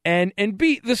demeaning. And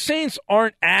B, the Saints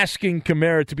aren't asking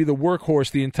Kamara to be the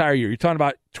workhorse the entire year. You're talking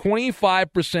about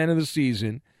 25% of the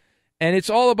season. And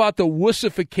it's all about the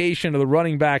wussification of the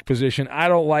running back position. I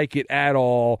don't like it at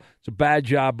all. It's a bad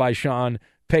job by Sean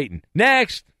Payton.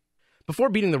 Next. Before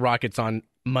beating the Rockets on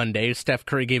Monday, Steph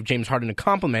Curry gave James Harden a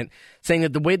compliment, saying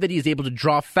that the way that he is able to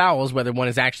draw fouls, whether one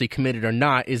is actually committed or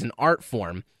not, is an art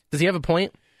form. Does he have a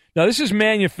point? Now, this is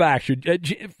manufactured.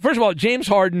 First of all, James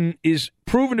Harden is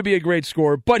proven to be a great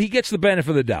scorer, but he gets the benefit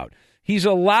of the doubt. He's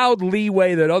allowed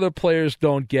leeway that other players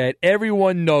don't get.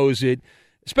 Everyone knows it.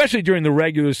 Especially during the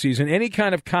regular season, any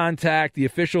kind of contact, the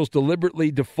officials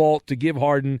deliberately default to give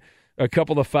Harden a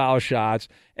couple of foul shots.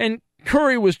 And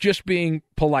Curry was just being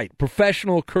polite.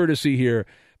 Professional courtesy here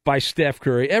by Steph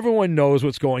Curry. Everyone knows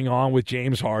what's going on with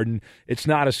James Harden. It's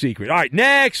not a secret. All right,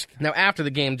 next. Now, after the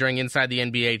game during Inside the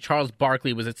NBA, Charles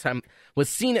Barkley was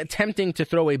seen attempting to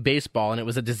throw a baseball, and it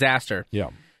was a disaster. Yeah.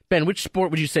 Ben, which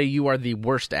sport would you say you are the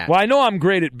worst at? Well, I know I'm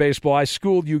great at baseball. I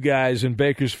schooled you guys in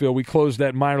Bakersfield. We closed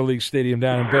that minor league stadium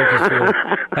down in Bakersfield.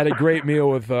 Had a great meal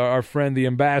with our friend, the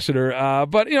ambassador.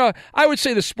 But, I would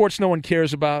say the sports no one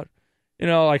cares about.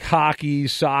 Like hockey,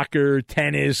 soccer,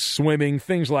 tennis, swimming,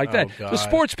 things like that. God. The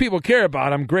sports people care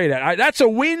about, I'm great at. That's a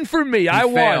win for me. I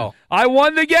won. Fail. I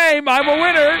won the game. I'm a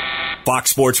winner. Fox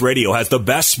Sports Radio has the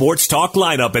best sports talk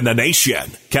lineup in the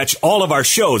nation. Catch all of our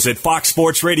shows at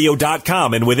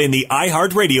foxsportsradio.com and within the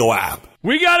iHeartRadio app.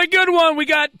 We got a good one. We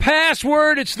got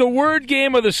Password. It's the word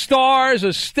game of the stars,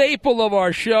 a staple of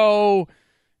our show.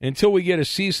 Until we get a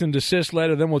cease and desist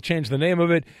letter, then we'll change the name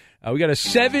of it. We got a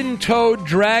 7-toed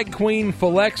drag queen,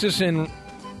 Philexis,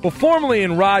 formerly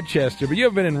in Rochester, but you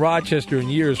haven't been in Rochester in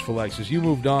years, Philexis. You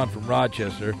moved on from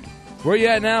Rochester. Where are you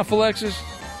at now, Philexis?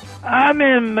 I'm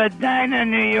in Medina,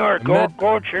 New York,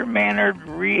 Culture Manor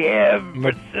Rehab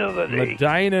Facility.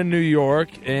 Medina, New York,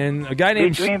 and a guy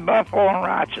named between Buffalo and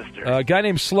Rochester. A guy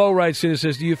named Slow writes in and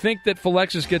says, "Do you think that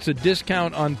Philexis gets a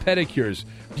discount on pedicures?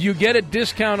 Do you get a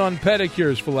discount on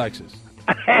pedicures, Philexis?"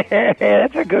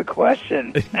 That's a good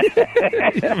question.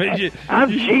 I'm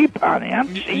cheap, honey.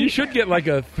 I'm cheap. You should get like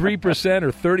a 3%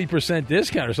 or 30%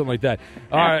 discount or something like that.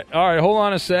 All right. Hold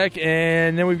on a sec,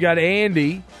 and then we've got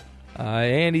Andy.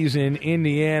 Andy's in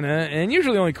Indiana, and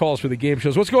usually only calls for the game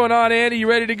shows. What's going on, Andy? You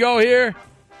ready to go here?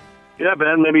 Yeah,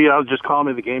 Ben, maybe I'll just call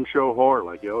me the game show whore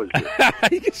like you always do.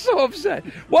 You get so upset.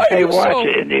 Why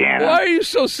are you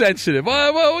so sensitive?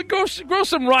 Grow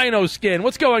some rhino skin.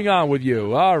 What's going on with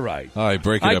you? All right. All right,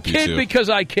 break it up, you two. I kid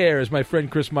because I care, as my friend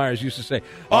Chris Myers used to say.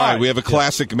 All right, we have a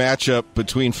classic matchup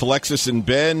between Philexis and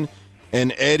Ben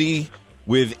and Eddie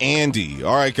with Andy.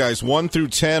 All right, guys, 1 through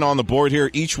 10 on the board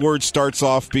here. Each word starts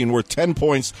off being worth 10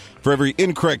 points. For every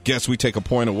incorrect guess, we take a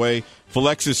point away.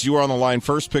 Philexis, you are on the line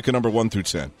first. Pick a number 1 through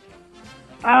 10.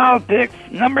 I'll pick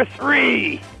number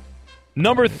 3.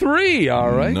 Number 3,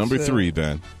 all right. Number 3,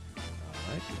 Ben.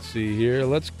 All right, let's see here.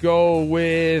 Let's go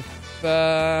with,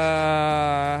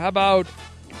 how about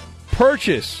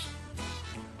purchase?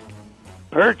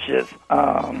 Purchase.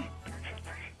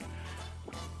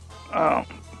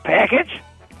 Package?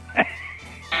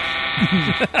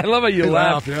 I love how you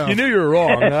laughed. Yeah. You knew you were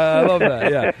wrong. I love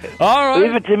that, yeah. All right.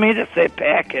 Leave it to me to say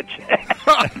package.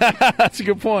 That's a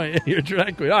good point. You're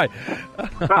exactly all right.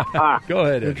 Go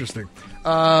ahead. Ed. Interesting.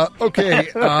 Okay.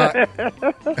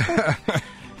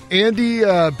 Andy,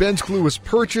 Ben's clue was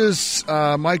purchase.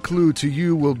 My clue to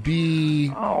you will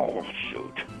be Oh,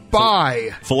 shoot. buy.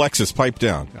 Philexis, pipe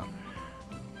down.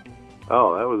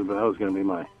 Oh, that was going to be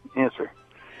my answer.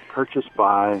 Purchase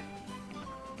by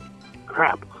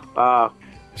crap.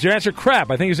 Is your answer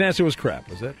crap? I think his answer was crap.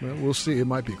 Was that? Well, we'll see. It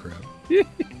might be crap.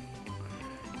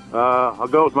 I'll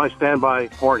go with my standby,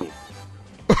 horny.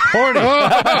 Horny.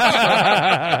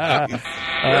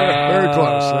 Very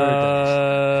close. Very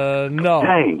close. No.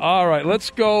 Dang. All right. Let's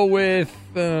go with.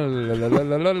 How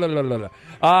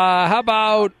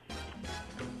about?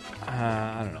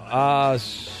 I don't know.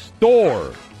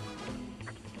 Store.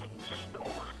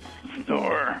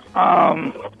 Store.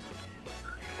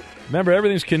 Remember,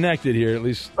 everything's connected here. At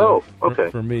least. Okay.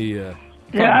 For me.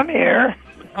 Yeah, I'm here.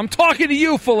 I'm talking to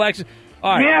you, Philexis.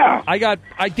 All right. Yeah.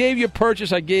 I gave you a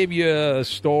purchase. I gave you a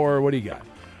store. What do you got?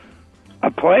 A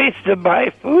place to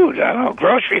buy food. I don't know,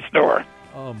 grocery store.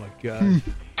 Oh my God. Oh,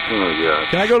 God.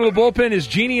 Can I go to the bullpen? Is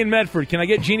Jeannie in Medford? Can I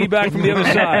get Jeannie back from the other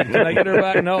side? Can I get her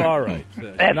back? No? All right.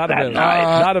 Not available.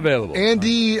 Not available.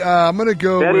 Andy, I'm going to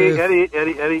go with...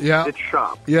 Eddie, Yeah. it's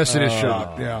shop. Yes, it is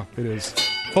shop. Yeah, it is.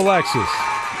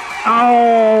 Philexis.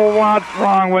 Oh, what's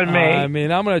wrong with me? I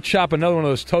mean, I'm going to chop another one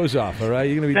of those toes off, all right?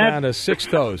 You're going to be down to 6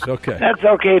 toes. Okay. That's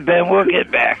okay, Ben. We'll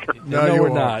get back. No, you we're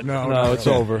won't. not. No, it's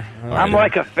over. All I'm right.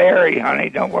 like a fairy,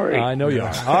 honey. Don't worry. I know you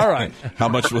are. All right. How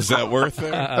much was that worth there?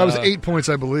 That was 8 points,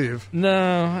 I believe.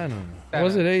 No, I don't know.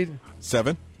 Was it 8?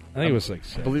 7? I think it was like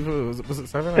 7. I believe it was it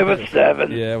 7? It was 7.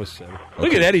 Yeah, it was 7.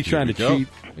 Look at Eddie trying to go. cheat.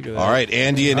 Look at that. All right,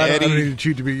 Andy and I don't Eddie. need to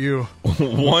cheat to beat you.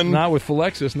 Not with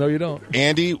Philexis. No, you don't.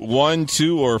 Andy, 1,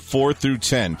 2, or 4 through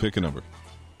 10. Pick a number.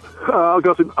 I'll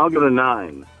go to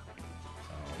 9.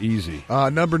 Easy.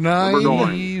 Number 9. Number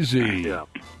 9. Easy. Yeah.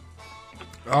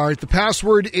 All right, the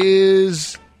password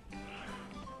is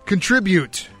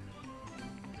contribute.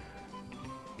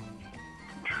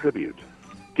 Tribute.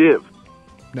 Give.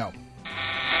 No.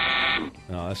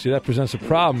 No, see, that presents a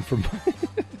problem for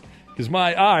because all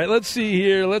right, let's see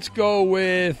here. Let's go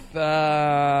with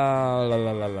let's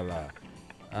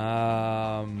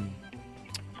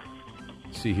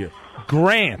see here.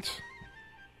 Grant.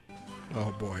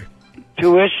 Oh boy.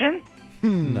 Tuition?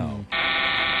 No.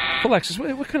 Philexis,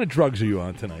 what kind of drugs are you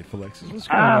on tonight, Philexis? What's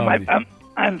going on with you?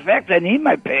 In fact, I need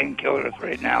my painkillers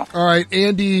right now. All right,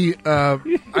 Andy,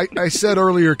 I said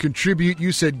earlier contribute.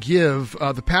 You said give.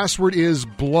 The password is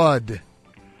blood.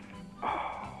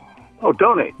 Oh,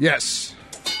 donate. Yes.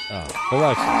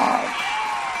 Philexis.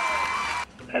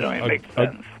 That don't even make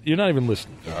sense. You're not even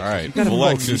listening. All right, You gotta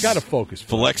focus. You Philexis. got to focus.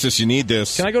 Philexis, you need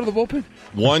this. Can I go to the bullpen?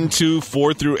 1, 2,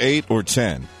 4 through 8, or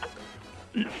 10.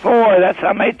 4. That's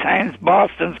how many times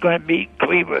Boston's going to beat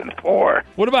Cleveland. 4.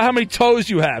 What about how many toes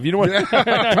you have? You know what?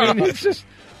 I mean, it's just.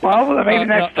 Well, maybe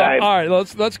next time. All right,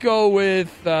 let's go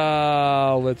with.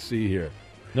 Let's see here,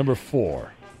 number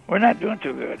 4. We're not doing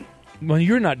too good. Well,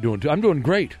 you're not doing too. I'm doing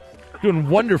great. Doing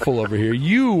wonderful over here.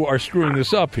 You are screwing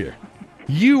this up here.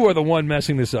 You are the one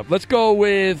messing this up. Let's go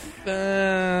with new.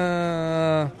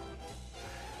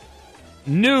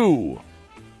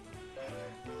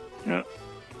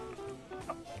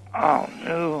 Oh,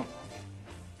 no.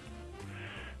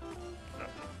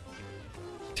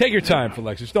 Take your time,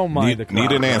 Philexis. Don't mind the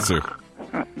Need an answer.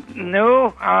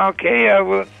 No? Okay, I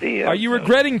will see. Are you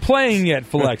regretting playing yet,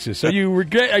 Philexis? Are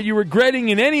you regretting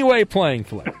in any way playing,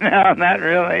 Philexis? No, not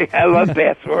really. I love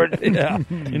passwords. Yeah,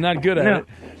 you're not good at it.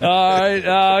 All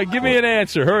right, give me an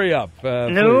answer. Hurry up.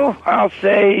 No, please. I'll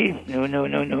say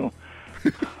no.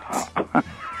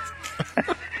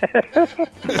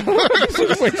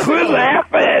 Quit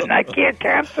laughing. I can't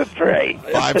concentrate.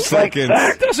 5 It's like seconds.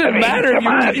 sex. It doesn't I mean, matter. come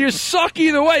on. You suck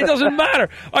either way. It doesn't matter.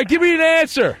 All right, give me an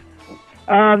answer.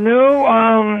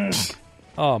 No,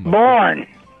 Oh, my born.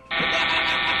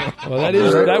 Well,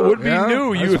 that would be Yeah,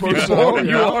 new. I You, if suppose you're so, born,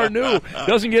 you yeah. are new.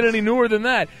 Doesn't get any newer than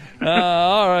that.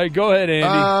 All right, go ahead,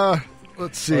 Andy.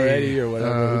 Let's see. Or Eddie or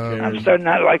whatever. Who cares? I'm starting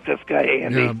not to like this guy,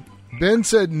 Andy. Yeah. Ben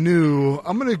said new.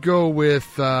 I'm going to go with.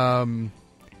 Oh,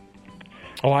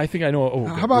 I think I know. Oh,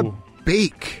 How about ooh.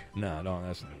 bake? No,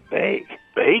 that's not. Bake.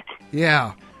 Bake?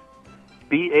 Yeah.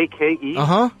 B-A-K-E? Uh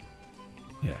huh.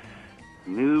 Yeah.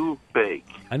 New bake.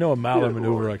 I know a Maller Good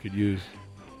maneuver Lord. I could use.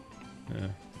 Yeah.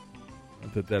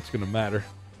 Not that that's going to matter.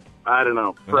 I don't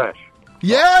know. Fresh.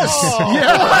 Yes! Oh.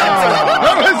 Yes!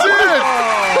 What does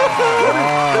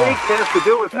bake has to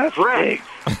do with fresh?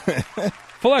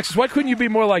 Philexis, why couldn't you be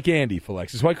more like Andy,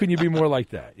 Philexis? Why couldn't you be more like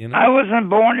that? You know? I wasn't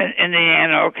born in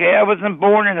Indiana, okay? I wasn't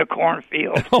born in a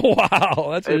cornfield. Oh,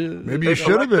 wow. Maybe you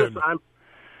should have been.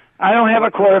 I don't have a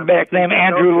quarterback named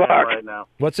Andrew Luck. Right now.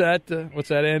 What's that,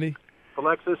 Andy?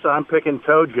 Alexis, I'm picking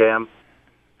Toe Jam.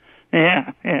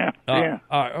 Yeah. Okay.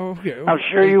 I'm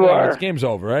sure you are. The game's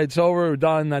over, right? It's over. We're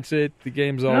done. That's it. The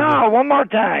game's over. No, one more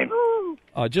time.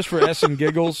 Just for S and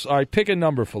giggles. All right, pick a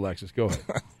number, Philexis. Go ahead.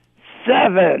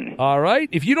 7. All right.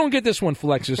 If you don't get this one,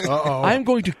 Philexis, I am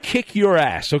going to kick your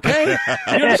ass, okay?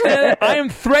 You understand? I am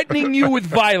threatening you with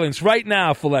violence right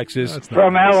now, Philexis.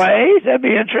 From L.A.? That'd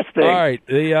be interesting. All right.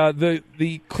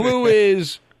 The clue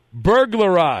is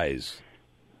burglarize.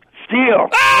 Steal.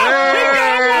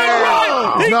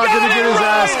 He's not going to get his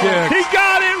ass kicked. He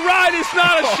got it right. It's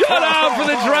not a shutout for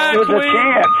the drag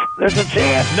queen. There's a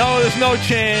chance. No, there's no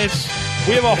chance.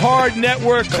 We have a hard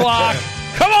network clock.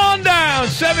 Come on down,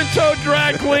 seven-toed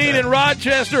drag queen in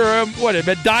Rochester,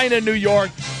 Medina, New York.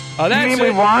 That's you mean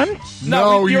we won?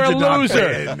 No, you're a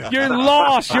loser. You're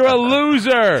lost. You're a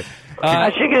loser.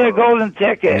 I should get a golden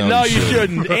ticket. No, you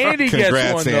shouldn't. Andy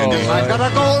gets one, though. I got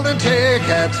a golden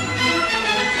ticket.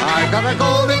 I got a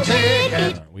golden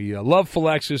ticket. We love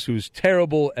Philexis, who's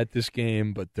terrible at this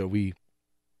game, but we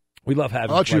love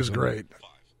having. Oh, she was great.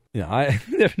 Yeah, I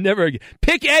never again.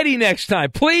 Pick Eddie next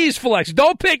time, please, Philexis.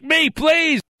 Don't pick me,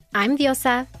 please. I'm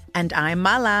Diosa. And I'm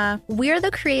Mala. We're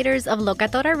the creators of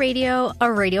Locatora Radio, a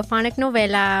radiophonic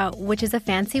novela, which is a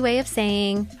fancy way of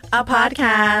saying a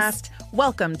podcast.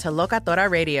 Welcome to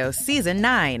Locatora Radio Season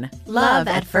 9. Love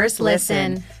at First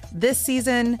Listen. This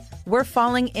season, we're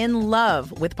falling in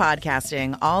love with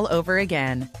podcasting all over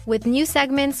again. With new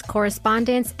segments,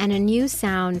 correspondence, and a new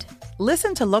sound.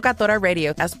 Listen to Locatora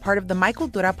Radio as part of the Michael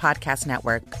Dura Podcast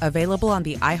Network, available on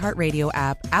the iHeartRadio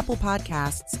app, Apple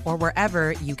Podcasts, or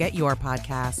wherever you get your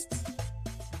podcasts.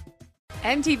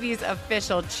 MTV's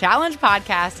official Challenge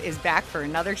podcast is back for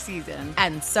another season.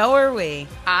 And so are we.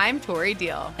 I'm Tori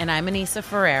Deal. And I'm Anissa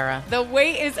Ferreira. The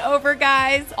wait is over,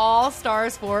 guys. All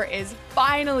Stars 4 is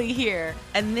finally here.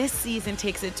 And this season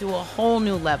takes it to a whole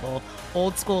new level.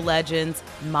 Old school legends,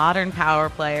 modern power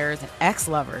players, and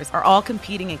ex-lovers are all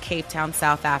competing in Cape Town,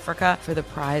 South Africa for the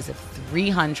prize of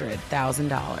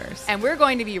 $300,000. And we're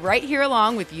going to be right here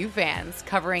along with you fans,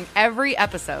 covering every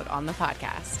episode on the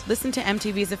podcast. Listen to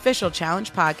MTV's official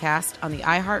Challenge podcast on the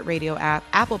iHeartRadio app,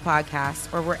 Apple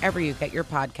Podcasts, or wherever you get your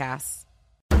podcasts.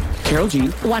 Carol G.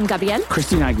 Juan Gabriel.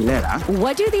 Christina Aguilera.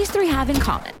 What do these three have in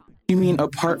common? You mean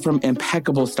apart from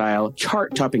impeccable style,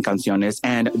 chart-topping canciones,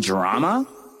 and drama?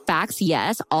 Facts,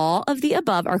 yes, all of the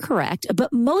above are correct,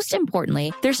 but most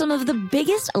importantly, they're some of the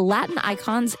biggest Latin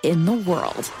icons in the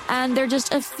world. And they're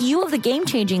just a few of the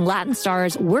game-changing Latin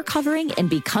stars we're covering in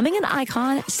Becoming an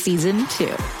Icon Season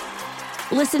 2.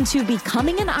 Listen to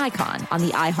Becoming an Icon on the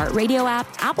iHeartRadio app,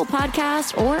 Apple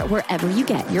Podcasts, or wherever you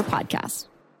get your podcasts.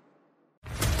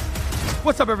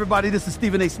 What's up, everybody? This is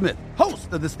Stephen A. Smith,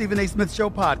 host of the Stephen A. Smith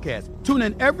Show podcast. Tune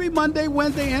in every Monday,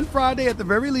 Wednesday, and Friday at the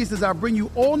very least as I bring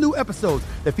you all new episodes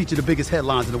that feature the biggest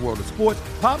headlines in the world of sports,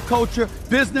 pop culture,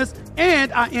 business,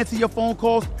 and I answer your phone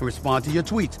calls and respond to your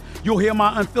tweets. You'll hear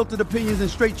my unfiltered opinions and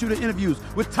straight-shooter interviews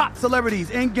with top celebrities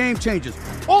and game changers.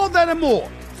 All that and more.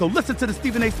 So listen to the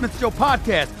Stephen A. Smith Show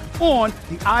podcast on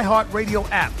the iHeartRadio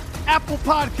app, Apple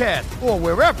Podcasts, or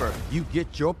wherever you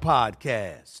get your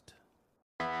podcast.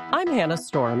 I'm Hannah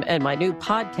Storm, and my new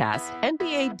podcast,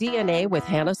 NBA DNA with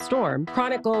Hannah Storm,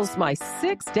 chronicles my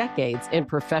 6 decades in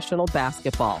professional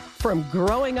basketball. From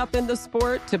growing up in the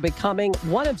sport to becoming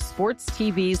one of sports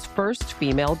TV's first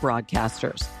female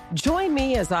broadcasters. Join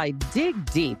me as I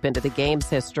dig deep into the game's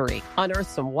history,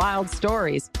 unearth some wild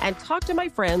stories, and talk to my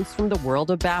friends from the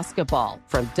world of basketball,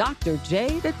 from Dr.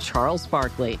 J to Charles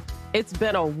Barkley. It's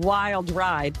been a wild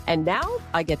ride, and now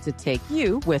I get to take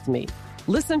you with me.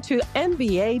 Listen to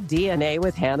NBA DNA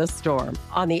with Hannah Storm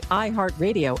on the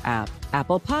iHeartRadio app,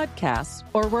 Apple Podcasts,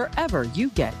 or wherever you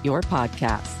get your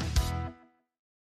podcasts.